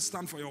 Left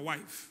stand for your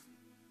wife.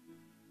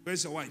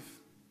 Where's your wife?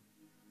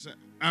 Sir,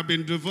 I've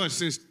been divorced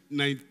since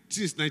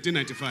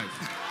 1995.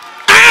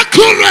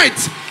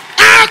 Accurate!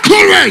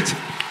 Accurate!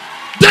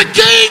 The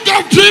king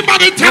of dream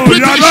and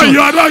interpretation.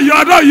 You are not.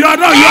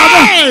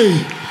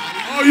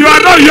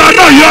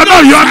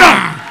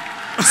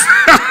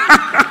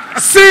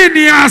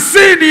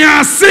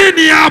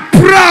 Senior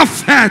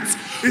prophet.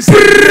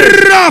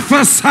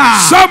 Prophesy.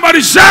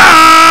 Somebody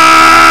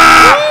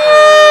shout.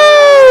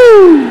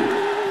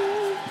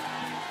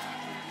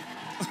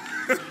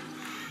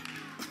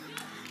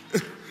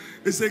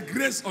 It's a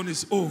grace on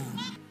its own.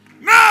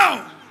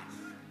 Now,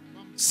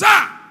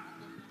 sir,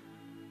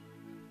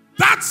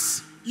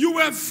 that's you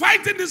were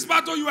fighting this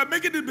battle, you were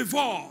making it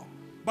before,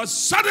 but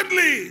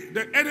suddenly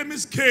the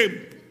enemies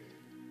came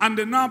and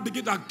they now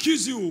begin to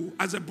accuse you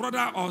as a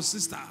brother or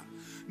sister.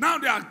 Now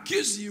they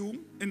accuse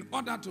you in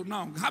order to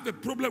now have a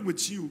problem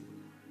with you.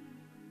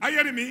 Are you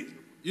hearing me?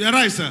 You're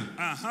right, sir.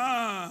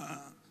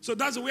 So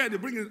that's the way they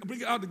bring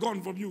out the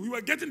gun from you. You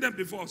were getting them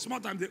before. Small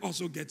time they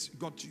also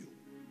got you.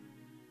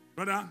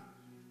 Brother,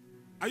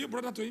 are you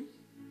brother to him?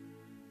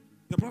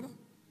 Your brother?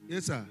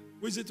 Yes, sir.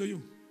 Who is it to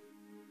you?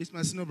 It's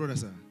my senior brother,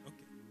 sir. Okay.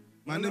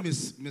 My name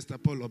is Mr.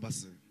 Paul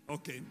Obase.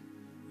 Okay.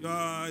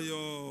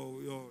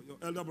 Your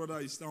elder brother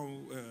is now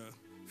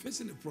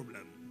facing a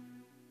problem.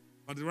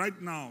 But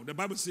right now, the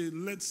Bible says,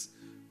 let's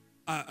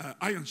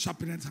iron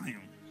sharpen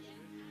iron.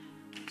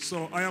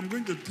 So I am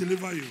going to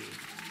deliver you.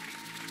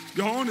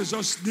 Your own is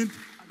just need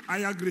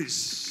higher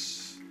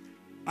grace.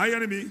 Are you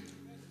hearing me?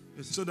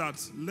 So that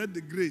let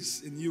the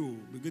grace in you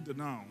begin to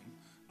now.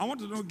 I want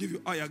to now give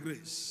you higher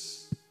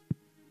grace.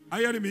 Are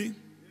you hearing me?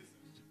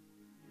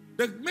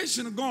 The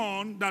machine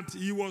gun that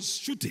he was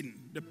shooting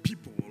the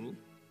people,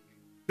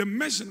 the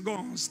machine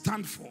gun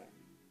stand for.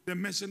 The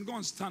machine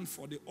gun stand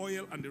for the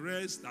oil and the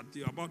rest that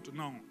you're about to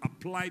now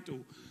apply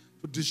to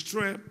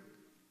destroy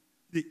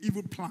the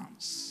evil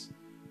plans.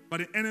 But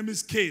the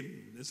enemies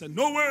came. They said,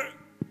 nowhere.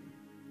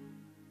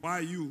 Why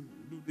you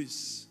do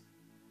this?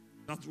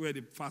 That's where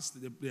the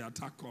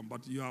attack come.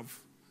 But you have,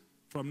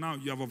 from now,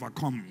 you have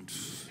overcome.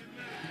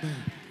 Amen.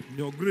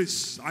 Your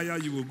grace, higher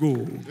you will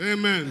go.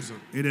 Amen.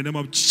 In the name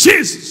of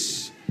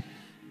Jesus.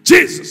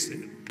 Jesus'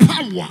 name.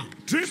 Power.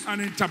 Dream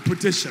and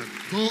interpretation.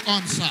 Go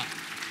on, sir.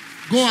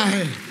 Go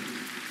ahead.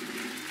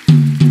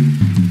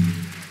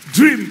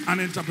 Dream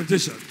and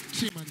interpretation.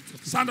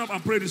 Stand up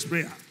and pray this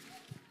prayer.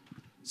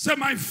 Say,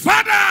 my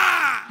Father.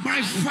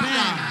 My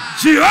Father.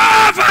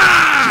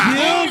 Jehovah.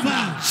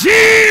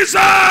 Jesus.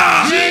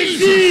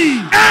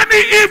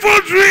 Any evil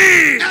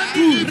dream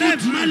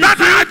that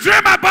I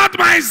dream about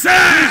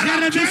myself,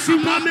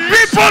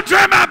 people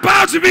dream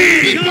about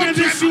me.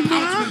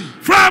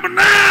 From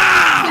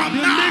now,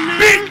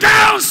 be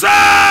counseled.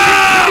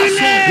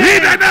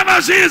 In the name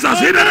of Jesus.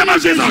 In the name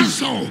of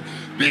Jesus.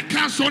 Be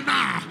counseled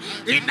now.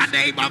 In the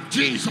name of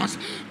Jesus.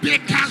 Be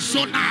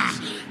counseled now.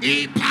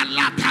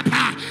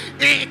 Ipalatapa,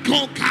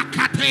 Eko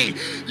Kakate,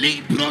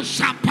 Libro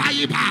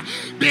Shapaiba,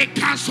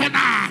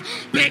 Bekasona,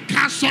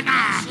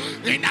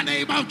 in the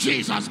name of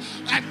Jesus.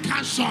 I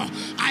cancel,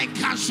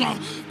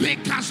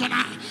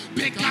 Bekasona,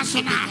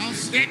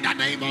 in the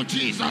name of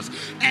Jesus.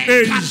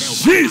 In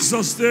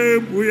Jesus'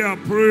 name we are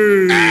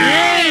praying.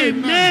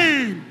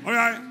 Amen. All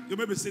right, you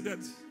may be seated.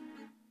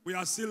 We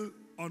are still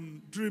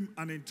on dream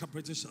and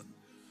interpretation.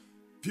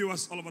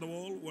 Viewers all over the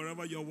world,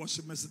 wherever you're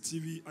watching Mercy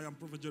TV, I am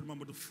Prophet John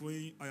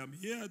Mamodofui. I am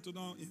here to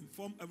now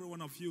inform every one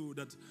of you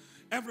that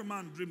every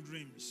man dreams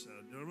dreams.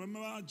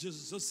 Remember,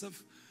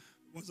 Joseph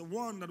was the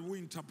one that we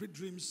interpret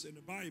dreams in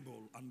the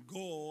Bible, and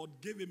God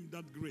gave him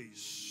that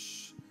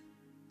grace.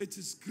 It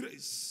is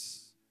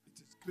grace.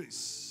 It is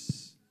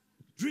grace.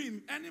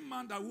 Dream, any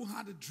man that who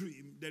had a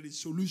dream, there is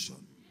solution.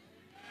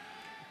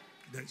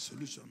 There is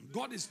solution.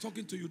 God is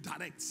talking to you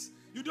direct.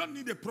 You don't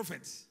need a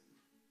prophet.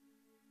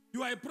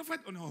 You are a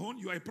prophet on your own.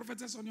 You are a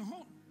prophetess on your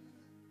own.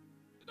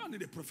 You don't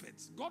need a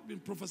prophet. God been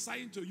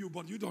prophesying to you,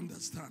 but you don't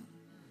understand.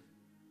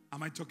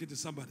 Am I talking to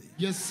somebody?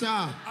 Yes,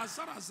 sir. As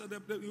far as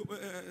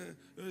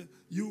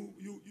you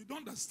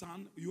don't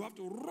understand, you have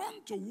to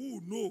run to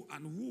who know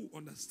and who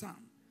understand.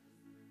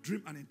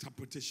 Dream and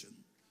interpretation.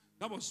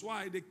 That was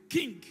why the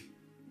king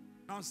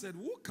now said,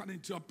 who can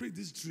interpret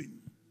this dream?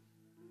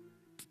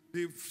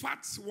 The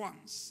fat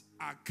ones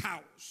are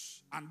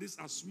cows, and these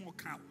are small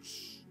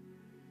cows.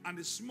 And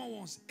the small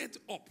ones ate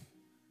up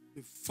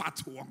the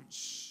fat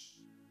ones.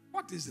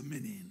 What is the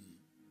meaning?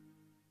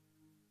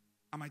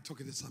 Am I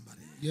talking to somebody?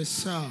 Yes,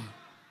 sir.